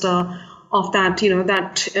semester of that,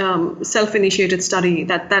 that self-initiated study,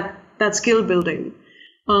 that skill building,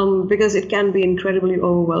 because it can be incredibly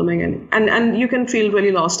overwhelming and you can feel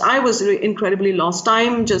really lost. I was incredibly lost.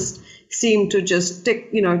 Time just seemed to just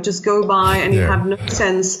go by, and you have no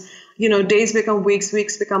sense. Days become weeks,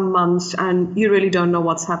 weeks become months, and you really don't know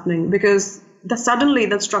what's happening because suddenly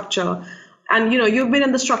that structure. And you've been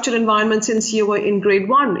in the structured environment since you were in grade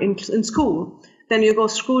 1 in school. Then you go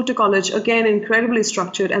school to college, again incredibly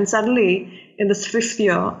structured, and suddenly in the 5th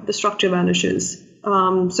year the structure vanishes.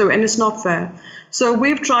 And it's not fair. So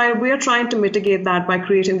we are trying to mitigate that by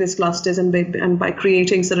creating these clusters and by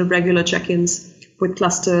creating sort of regular check-ins with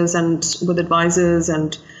clusters and with advisors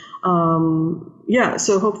and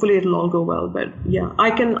so hopefully it'll all go well. But yeah,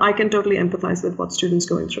 I can totally empathize with what students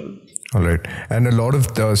going through. All right, and a lot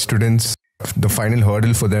of the students, the final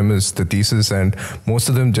hurdle for them is the thesis, and most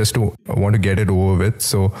of them just want to get it over with.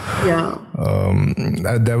 So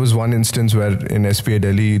there was one instance where in SPA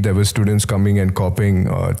Delhi there were students coming and copying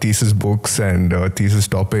thesis books and thesis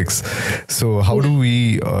topics. So how do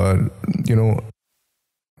we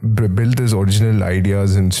build these original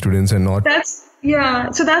ideas in students and not?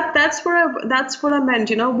 So that's what I meant.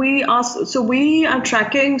 We are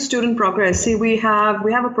tracking student progress. See, we have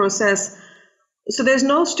a process. So there's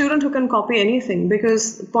no student who can copy anything,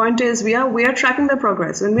 because the point is we are tracking their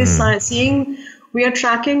progress. When we're we are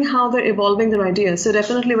tracking how they're evolving their ideas. So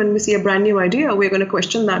definitely when we see a brand new idea, we're going to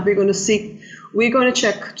question that. We're going to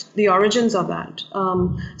check the origins of that.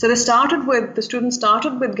 So the students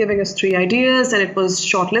started with giving us 3 ideas, and it was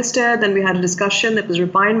shortlisted. Then we had a discussion. It was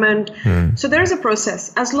refinement. So there is a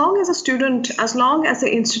process. As long as the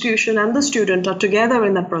institution and the student are together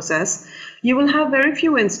in that process, you will have very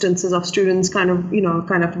few instances of students kind of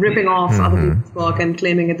ripping off other people's work and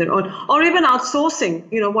claiming it their own, or even outsourcing.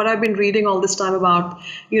 What I've been reading all this time about,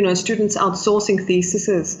 students outsourcing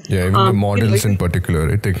theses. Yeah, even the models in particular,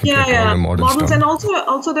 right? Models, and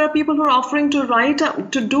also there are people who are offering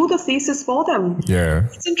to do the thesis for them. Yeah,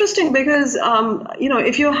 it's interesting because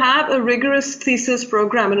if you have a rigorous thesis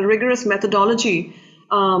program and a rigorous methodology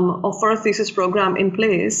for a thesis program in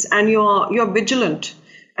place, and you're vigilant,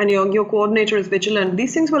 and your coordinator is vigilant,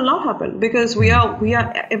 these things will not happen, because we are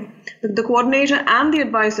the coordinator and the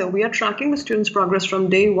advisor, we are tracking the students' progress from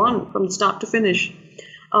day one, from start to finish.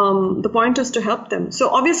 The point is to help them. So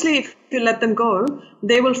obviously, if you let them go,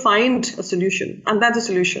 they will find a solution, and that's a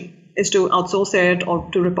solution, is to outsource it or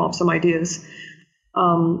to rip off some ideas.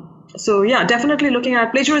 So yeah, definitely looking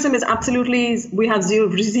at plagiarism is absolutely, we have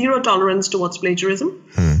zero tolerance towards plagiarism.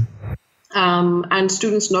 And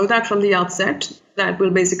students know that from the outset, that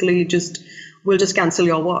we'll just cancel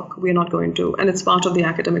your work. We're not going to, and it's part of the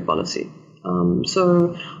academic policy.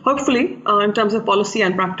 So hopefully, in terms of policy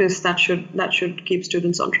and practice, that should keep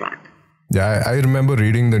students on track. Yeah, I remember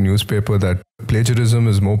reading the newspaper that plagiarism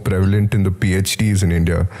is more prevalent in the PhDs in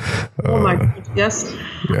India. Oh my God, yes.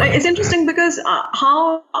 Yeah. It's interesting because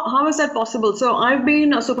how is that possible? So I've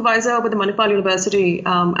been a supervisor with the Manipal University,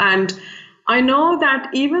 and I know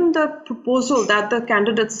that even the proposal that the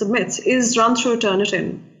candidate submits is run through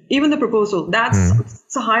Turnitin. Even the proposal,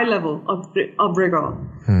 it's a high level of rigor.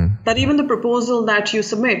 That even the proposal that you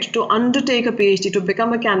submit to undertake a PhD, to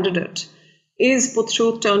become a candidate, is put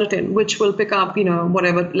through Turnitin, which will pick up,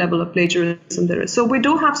 whatever level of plagiarism there is. So we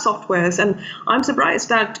do have softwares, and I'm surprised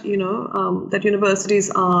that, that universities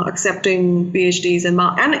are accepting PhDs and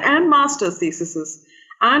master's theses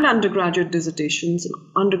and undergraduate dissertations and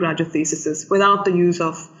undergraduate theses without the use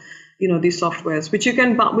of, these softwares, which you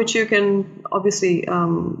can obviously,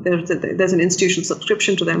 there's an institutional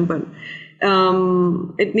subscription to them, but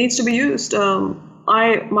it needs to be used.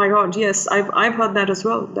 My God, yes, I've heard that as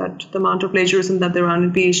well, that the amount of plagiarism that there are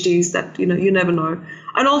in PhDs, that, you never know.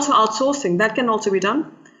 And also outsourcing, that can also be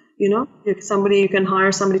done. You can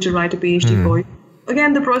hire somebody to write a PhD for you.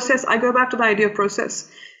 Again, the process, I go back to the idea of process.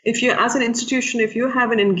 If you, as an institution, if you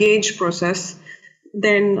have an engaged process,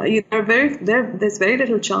 then there's very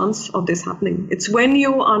little chance of this happening. It's when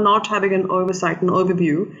you are not having an oversight, an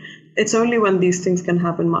overview, it's only when these things can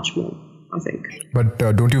happen much more, I think. But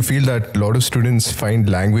don't you feel that a lot of students find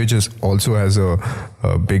languages also as a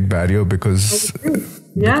big barrier because...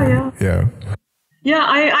 Yeah.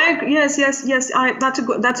 Yeah, yes.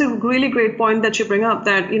 That's a really great point that you bring up,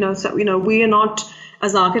 that, we are not,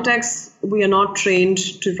 as architects, we are not trained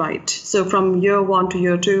to write. So from year 1 to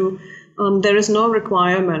year 2, there is no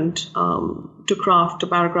requirement to craft a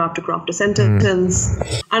paragraph, to craft a sentence.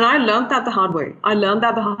 And I learned that the hard way.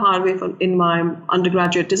 In my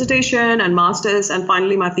undergraduate dissertation and master's, and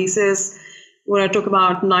finally my thesis, where I took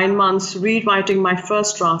about 9 months rewriting my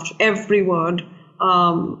first draft, every word.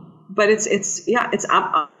 But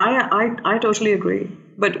I totally agree.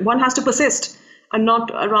 But one has to persist, and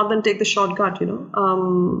not rather than take the shortcut,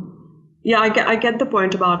 I get the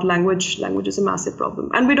point about language. Language is a massive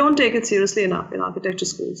problem, and we don't take it seriously enough in architecture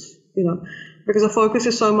schools, because the focus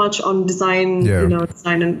is so much on design,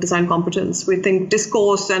 design competence. We think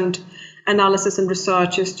discourse and analysis and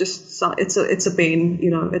research is just, it's a pain,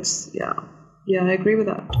 Yeah, I agree with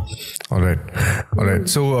that. All right.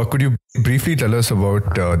 So could you briefly tell us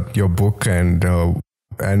about your book and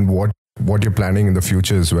what you're planning in the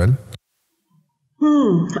future as well?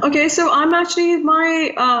 Okay, so I'm actually,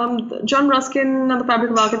 my John Ruskin and the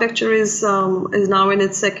Fabric of Architecture is now in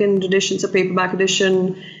its second edition. It's a paperback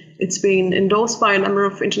edition. It's been endorsed by a number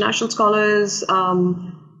of international scholars.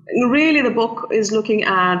 Really, the book is looking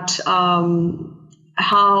at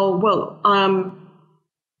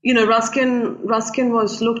Ruskin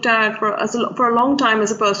was looked at for a long time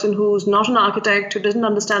as a person who's not an architect, who doesn't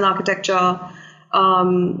understand architecture.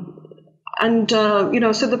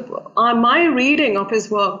 My reading of his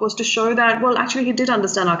work was to show that, well, actually he did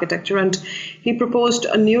understand architecture, and he proposed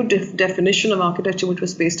a new definition of architecture, which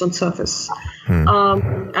was based on surface.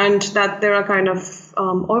 And that there are kind of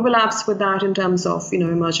overlaps with that in terms of,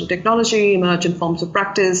 emergent technology, emergent forms of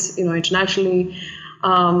practice, internationally.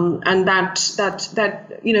 And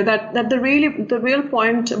the real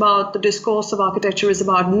point about the discourse of architecture is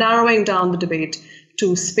about narrowing down the debate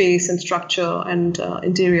to space and structure and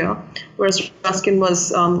interior, whereas Ruskin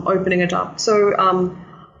was opening it up. So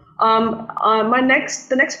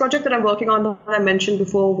The next project that I'm working on that I mentioned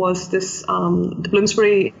before was this the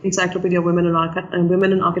Bloomsbury Encyclopedia of Women in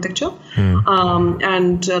Architecture.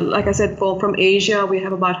 Like I said, from Asia we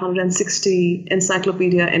have about 160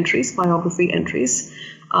 encyclopedia entries, biography entries.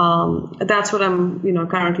 That's what I'm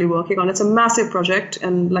currently working on. It's a massive project,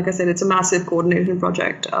 and like I said, it's a massive coordination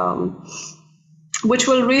project, which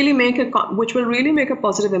will really make a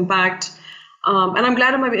positive impact. And I'm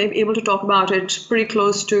glad I'm able to talk about it pretty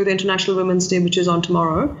close to the International Women's Day, which is on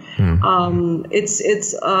tomorrow. It's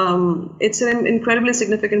an incredibly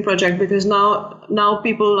significant project, because now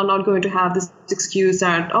people are not going to have this excuse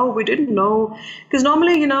that, we didn't know. Because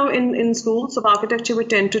normally, in schools of architecture, we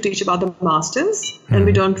tend to teach about the masters, and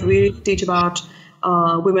we don't really teach about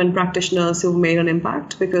women practitioners who've made an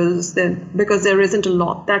impact, because there isn't a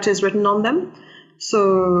lot that is written on them.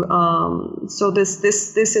 So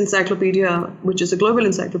this encyclopedia, which is a global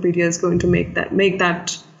encyclopedia, is going to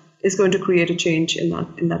is going to create a change in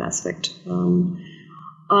that aspect.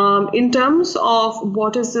 In terms of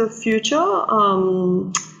what is the future,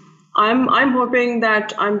 I'm hoping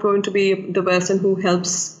that I'm going to be the person who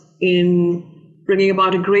helps in bringing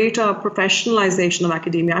about a greater professionalization of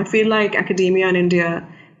academia. I feel like academia in India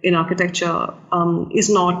in architecture is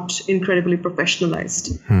not incredibly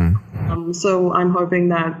professionalized. So I'm hoping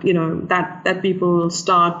that that people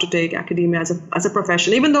start to take academia as a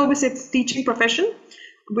profession. Even though we say teaching profession,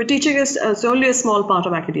 but teaching is only a small part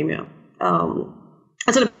of academia.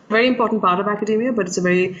 It's a very important part of academia, but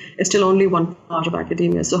it's still only one part of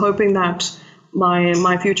academia. So hoping that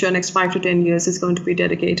my future next 5 to 10 years is going to be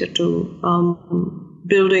dedicated to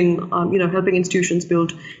building, helping institutions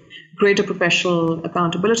build greater professional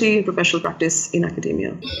accountability and professional practice in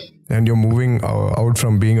academia. And you're moving out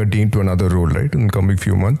from being a dean to another role, right, in the coming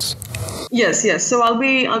few months? Yes. So I'll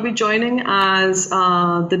be joining as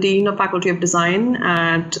the Dean of Faculty of Design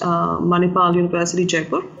at Manipal University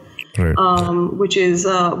Jaipur, right. Which has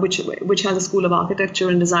a School of Architecture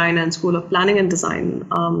and Design and School of Planning and Design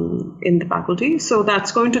in the faculty. So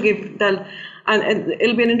that's going to give that. And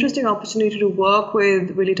it'll be an interesting opportunity to work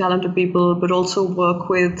with really talented people, but also work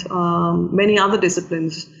with many other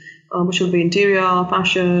disciplines, which will be interior,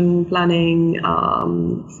 fashion, planning,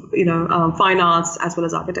 fine arts, as well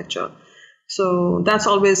as architecture. So that's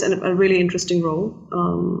always a really interesting role.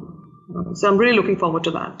 So I'm really looking forward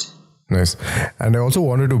to that. Nice. And I also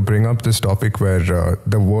wanted to bring up this topic where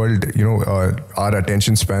the world, our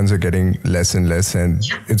attention spans are getting less and less, and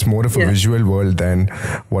it's more of a visual world than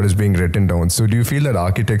what is being written down. So do you feel that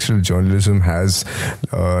architectural journalism has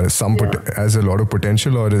has a lot of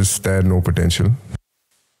potential, or is there no potential?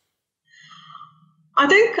 I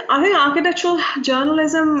think architectural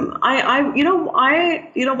journalism,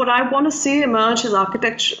 what I want to see emerge is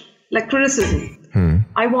architecture, like criticism.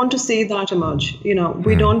 I want to see that emerge. We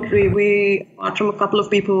apart from a couple of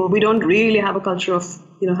people, we don't really have a culture of,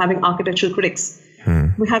 having architectural critics.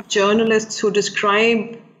 We have journalists who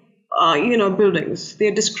describe, buildings.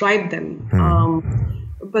 They describe them,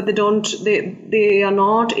 but they are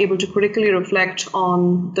not able to critically reflect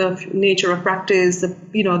on the nature of practice, the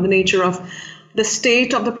nature of the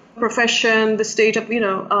state of the profession, the state of,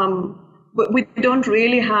 but we don't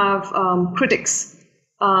really have critics.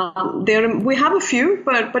 We have a few,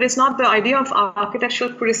 but it's not the idea of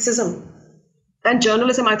architectural criticism and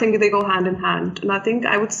journalism. I think they go hand in hand, and I think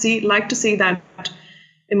I would like to see that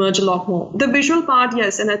emerge a lot more. The visual part,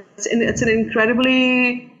 yes, and it's an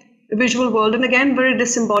incredibly visual world, and again, very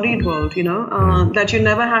disembodied world. That you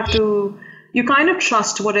never have to. You kind of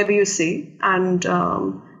trust whatever you see, and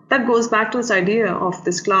that goes back to this idea of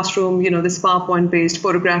this classroom, this PowerPoint-based,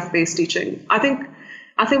 photograph-based teaching. I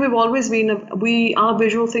think we've always been, we are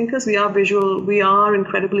visual thinkers, we are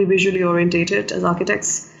incredibly visually orientated as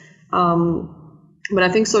architects. But I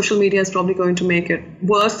think social media is probably going to make it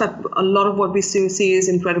worse, that a lot of what we see is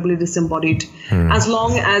incredibly disembodied. As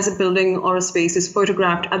long as a building or a space is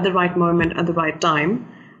photographed at the right moment, at the right time,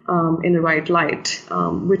 in the right light,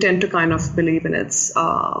 we tend to kind of believe in its,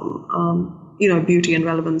 beauty and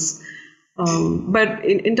relevance. But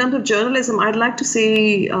in terms of journalism, I'd like to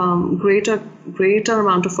see greater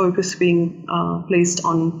amount of focus being placed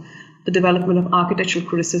on the development of architectural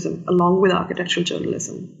criticism along with architectural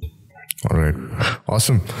journalism. All right.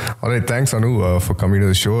 Awesome. All right. Thanks, Anu, for coming to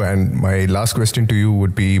the show. And my last question to you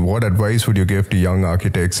would be, what advice would you give to young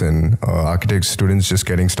architects and architect students just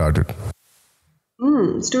getting started?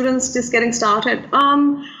 Students just getting started.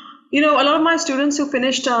 A lot of my students who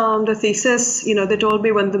finished the thesis, they told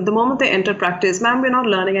me when the moment they entered practice, ma'am, we're not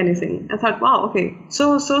learning anything. I thought, wow, okay,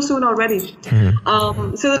 so soon already.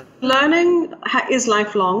 So learning is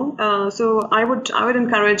lifelong. So I would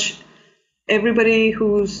encourage everybody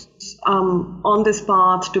who's on this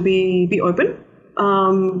path to be open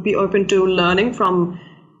to learning from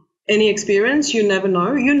any experience. You never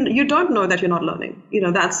know. You don't know that you're not learning.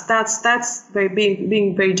 That's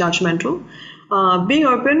being very judgmental. Being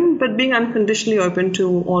open, but being unconditionally open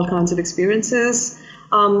to all kinds of experiences.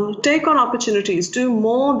 Take on opportunities. Do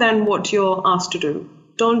more than what you're asked to do.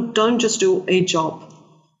 Don't just do a job.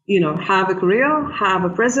 Have a career, have a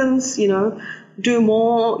presence. Do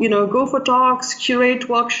more. Go for talks, curate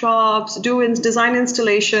workshops, do design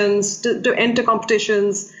installations, do enter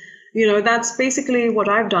competitions. That's basically what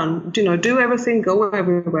I've done. Do everything, go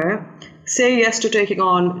everywhere. Say yes to taking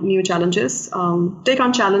on new challenges. Take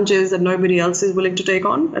on challenges that nobody else is willing to take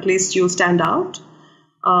on. At least you'll stand out.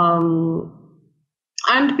 And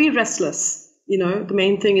be restless. The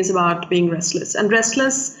main thing is about being restless. And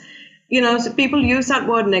restless, so people use that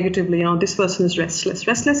word negatively. This person is restless.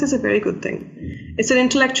 Restless is a very good thing. It's an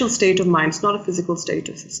intellectual state of mind. It's not a physical state.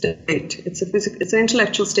 It's an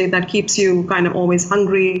intellectual state that keeps you kind of always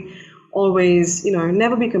hungry, always,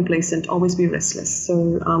 never be complacent, always be restless.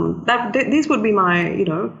 So these would be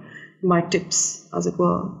my tips, as it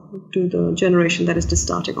were, to the generation that is just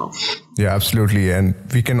starting off. Yeah, absolutely. And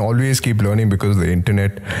we can always keep learning because of the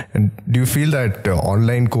internet. And do you feel that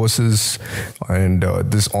online courses and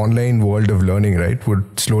this online world of learning, right,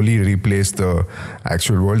 would slowly replace the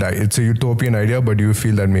actual world? It's a utopian idea, but do you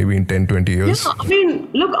feel that maybe in 10, 20 years? Yeah, I mean,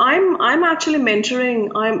 look, I'm actually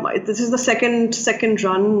mentoring. This is the second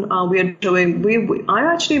run we are doing. I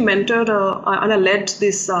actually mentored and I led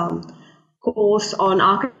this course on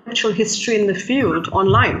architectural history in the field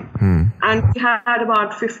online. And we had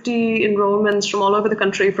about 50 enrollments from all over the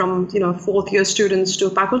country, from fourth year students to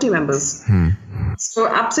faculty members. So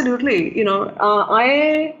absolutely,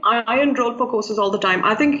 I enroll for courses all the time.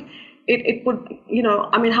 I think it would,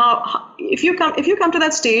 I mean, if you come to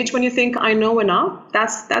that stage when you think I know enough,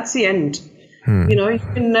 that's the end. You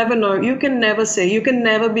can never know. You can never say. You can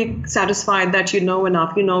never be satisfied that you know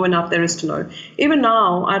enough. There is to know. Even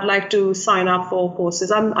now, I'd like to sign up for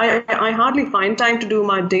courses. I hardly find time to do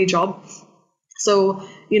my day job. So,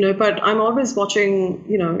 but I'm always watching,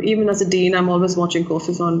 even as a dean, I'm always watching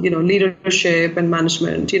courses on, leadership and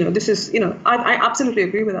management. This is, I absolutely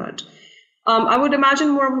agree with that. I would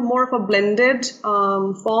imagine more of a blended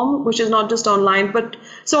form, which is not just online, but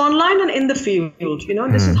so online and in the field.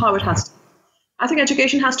 This is how it has to. I think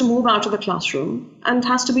education has to move out of the classroom and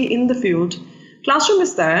has to be in the field. Classroom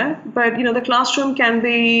is there, but the classroom can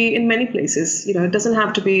be in many places. It doesn't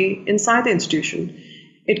have to be inside the institution.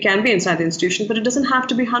 It can be inside the institution, but it doesn't have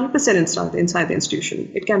to be 100% inside the institution.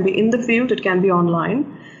 It can be in the field. It can be online.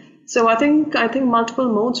 So I think multiple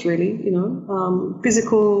modes really.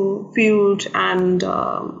 Physical, field, and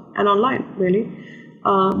online really.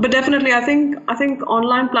 But definitely, I think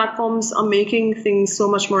online platforms are making things so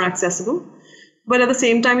much more accessible. But at the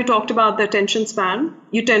same time, you talked about the attention span.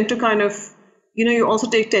 You tend to kind of, you also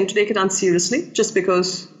tend to take it unseriously just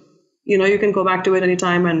because, you can go back to it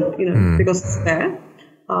anytime and, because it's there.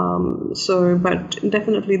 But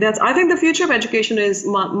definitely I think the future of education is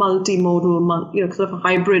multimodal, sort of a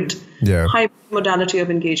hybrid modality of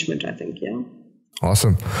engagement, I think, yeah.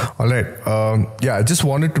 Awesome. All right. I just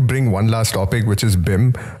wanted to bring one last topic, which is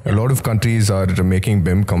BIM. A lot of countries are making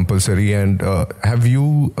BIM compulsory. And have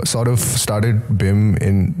you sort of started BIM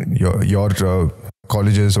in your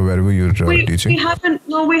colleges or wherever you're teaching? We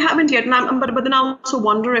haven't yet. But then I also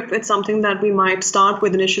wonder if it's something that we might start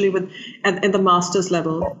with initially at the master's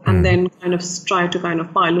level and then kind of try to kind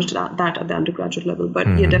of pilot that at the undergraduate level. But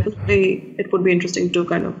yeah, definitely it would be interesting to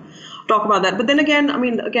kind of talk about that. But then again,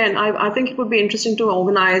 I think it would be interesting to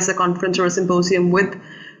organize a conference or a symposium with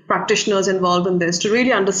practitioners involved in this to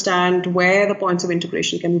really understand where the points of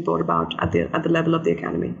integration can be brought about at the level of the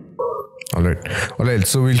academy. All right.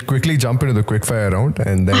 So we'll quickly jump into the quickfire round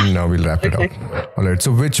and then we'll wrap it up. All right.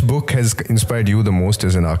 So which book has inspired you the most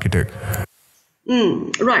as an architect?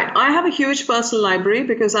 Right. I have a huge personal library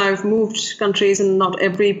because I've moved countries and not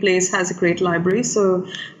every place has a great library.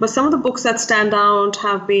 But some of the books that stand out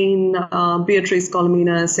have been Beatrice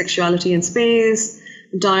Colomina's Sexuality and Space,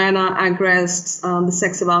 Diana Agrest's The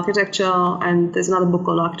Sex of Architecture, and there's another book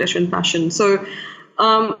called Architecture and Fashion. So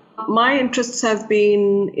my interests have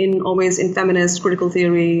been always in feminist critical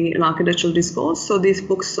theory and architectural discourse. So these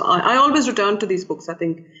books, I always return to these books, I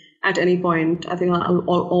think. At any point, I think I'll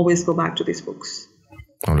always go back to these books.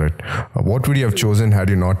 All right. What would you have chosen had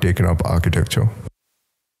you not taken up architecture?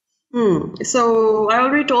 So I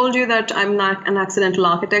already told you that I'm not an accidental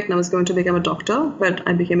architect and I was going to become a doctor, but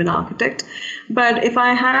I became an architect. But if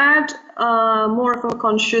I had more of a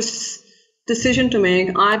conscious decision to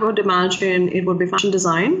make, I would imagine it would be fashion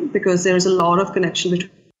design, because there is a lot of connection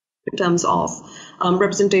between in terms of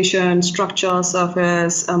representation, structure,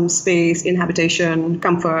 surface, space, inhabitation,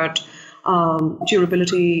 comfort,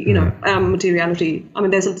 durability, materiality. I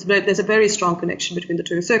mean, there's a very strong connection between the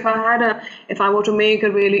two. So if I were to make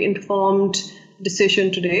a really informed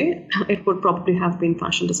decision today, it would probably have been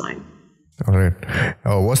fashion design. All right.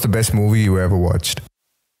 What's the best movie you ever watched?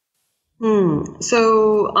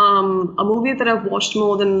 So a movie that I've watched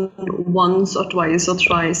more than once or twice or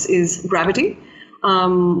thrice is Gravity.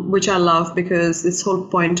 Which I love, because this whole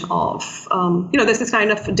point of, there's this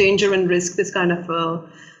kind of danger and risk, this kind of,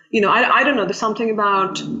 I don't know, there's something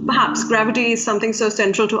about, perhaps gravity is something so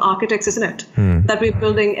central to architects, isn't it? That we're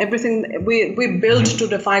building everything, we build to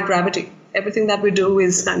defy gravity. Everything that we do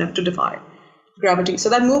is kind of to defy gravity. So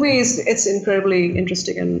that movie it's incredibly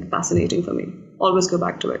interesting and fascinating for me. Always go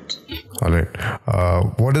back to it. All right.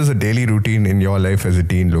 What does a daily routine in your life as a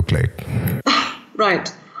teen look like?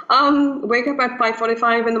 Right. Wake up at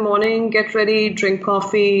 5:45 in the morning, get ready, drink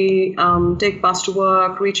coffee, take bus to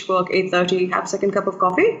work, reach work 8:30, have second cup of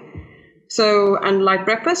coffee. So, and light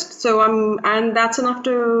breakfast. And that's enough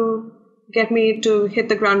to get me to hit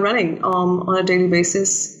the ground running on a daily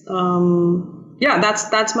basis.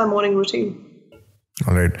 That's my morning routine.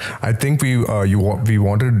 All right. I think we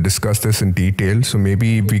wanted to discuss this in detail, so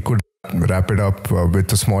maybe we could wrap it up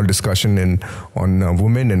with a small discussion on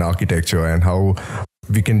women in architecture and how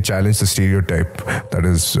we can challenge the stereotype that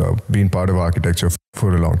has been part of architecture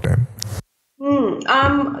for a long time.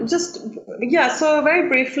 So very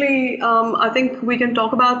briefly, I think we can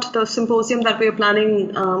talk about the symposium that we are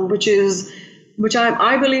planning, which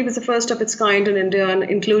I believe is the first of its kind in India, and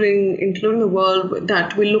including the world,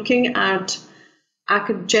 that we're looking at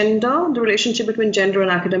the relationship between gender and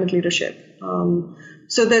academic leadership.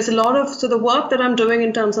 So there's so the work that I'm doing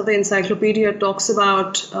in terms of the encyclopedia talks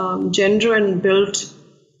about gender and built,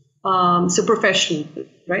 profession,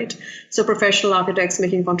 right? So professional architects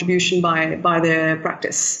making contribution by their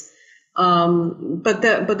practice. But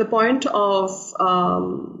the point of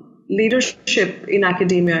leadership in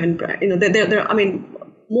academia,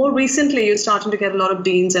 more recently you're starting to get a lot of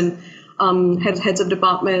deans and heads of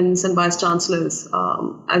departments and vice chancellors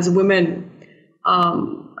as women.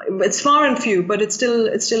 It's far and few, but it's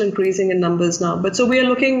still increasing in numbers now. But so we are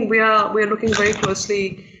looking very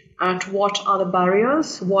closely at what are the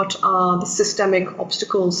barriers, what are the systemic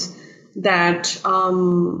obstacles that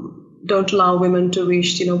don't allow women to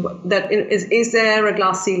reach. Is there a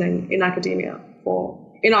glass ceiling in academia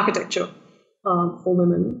in architecture for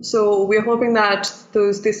women? So we are hoping that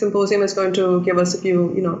this symposium is going to give us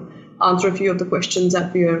answer a few of the questions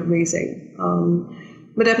that we are raising.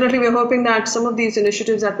 But definitely, we're hoping that some of these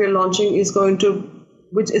initiatives that we're launching is going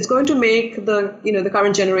to make the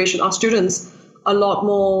current generation, our students, a lot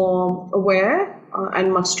more aware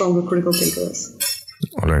and much stronger critical thinkers.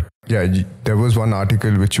 All right. Yeah, there was one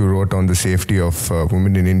article which you wrote on the safety of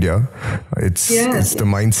women in India. It's the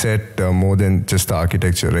mindset more than just the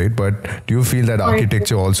architecture, right? But do you feel that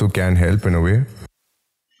architecture also can help in a way?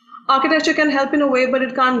 Architecture can help in a way, but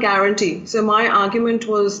it can't guarantee. So my argument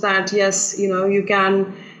was that yes, you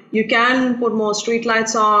can put more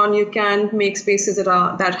streetlights on, you can make spaces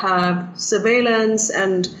that have surveillance,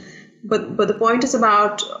 but the point is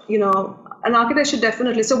about an architecture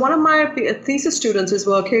definitely. So one of my thesis students is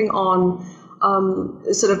working on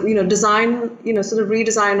design,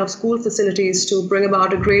 redesign of school facilities to bring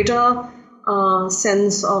about a greater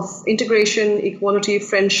sense of integration, equality,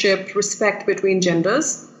 friendship, respect between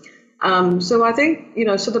genders. So I think,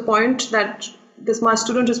 so the point that my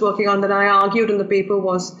student is working on that I argued in the paper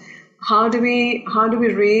was how do we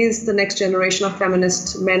raise the next generation of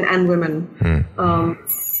feminist men and women?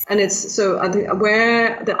 And it's I think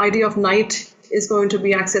where the idea of night is going to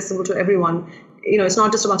be accessible to everyone. It's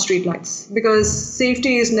not just about streetlights, because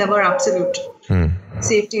safety is never absolute.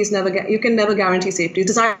 Safety is you can never guarantee safety.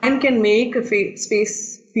 Design can make a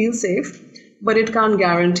space feel safe, but it can't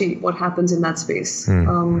guarantee what happens in that space.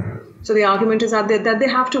 So the argument is that they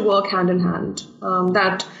have to work hand in hand.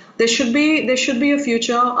 That there should be a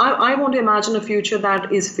future. I want to imagine a future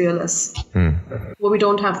that is fearless, where we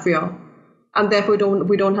don't have fear, and therefore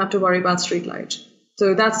we don't have to worry about streetlight.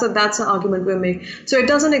 So that's an argument we'll make. So it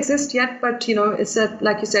doesn't exist yet, but it's that,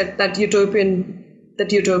 like you said, that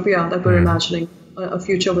utopia that we're imagining, a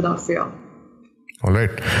future without fear. All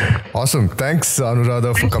right. Awesome. Thanks,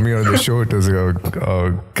 Anuradha, for coming on the show. It was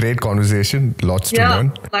a great conversation. Lots to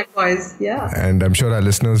learn. Likewise. Yeah. And I'm sure our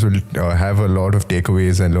listeners will have a lot of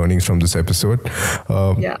takeaways and learnings from this episode.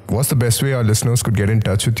 What's the best way our listeners could get in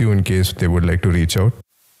touch with you in case they would like to reach out?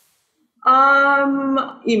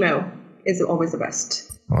 Email. is always the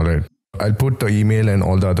best. All right. I'll put the email and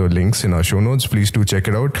all the other links in our show notes. Please do check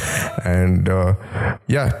it out. And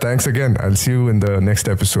thanks again. I'll see you in the next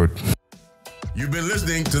episode. You've been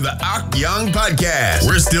listening to the Young Podcast.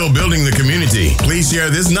 We're still building the community. Please share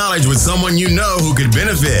this knowledge with someone you know who could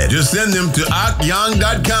benefit. Just send them to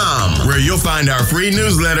akyoung.com, where you'll find our free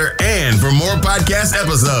newsletter and for more podcast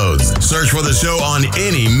episodes. Search for the show on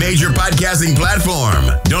any major podcasting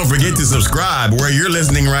platform. Don't forget to subscribe where you're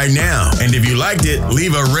listening right now. And if you liked it,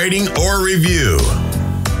 leave a rating or review.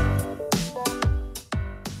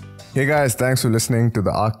 Hey guys, thanks for listening to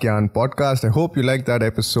the Xi'an podcast. I hope you liked that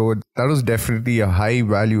episode. That was definitely a high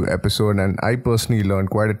value episode, and I personally learned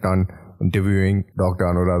quite a ton interviewing Dr.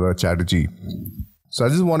 Anuradha Chatterjee. So I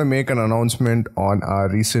just want to make an announcement on our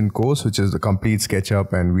recent course, which is the Complete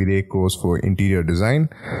SketchUp and V-Ray course for interior design.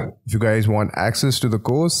 If you guys want access to the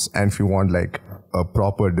course, and if you want like a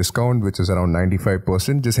proper discount, which is around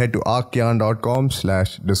 95%, just head to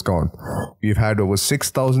akyoung.com/discount. We've had over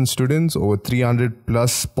 6,000 students, over 300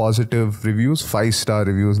 plus positive reviews, 5-star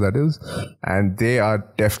reviews that is, and they are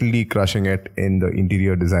definitely crushing it in the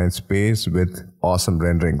interior design space with awesome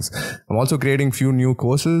renderings. I'm also creating few new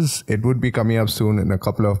courses. It would be coming up soon in a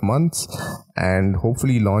couple of months, and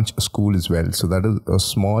hopefully launch a school as well. So that is a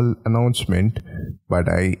small announcement, but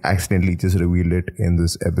I accidentally just revealed it in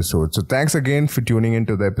this episode. So thanks again for tuning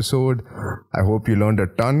into the episode. I hope you learned a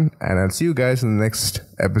ton, and I'll see you guys in the next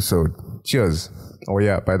episode. Cheers. Oh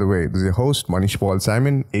yeah, by the way, this is your host Manipal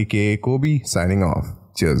Simon, aka Kobe, signing off.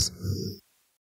 Cheers.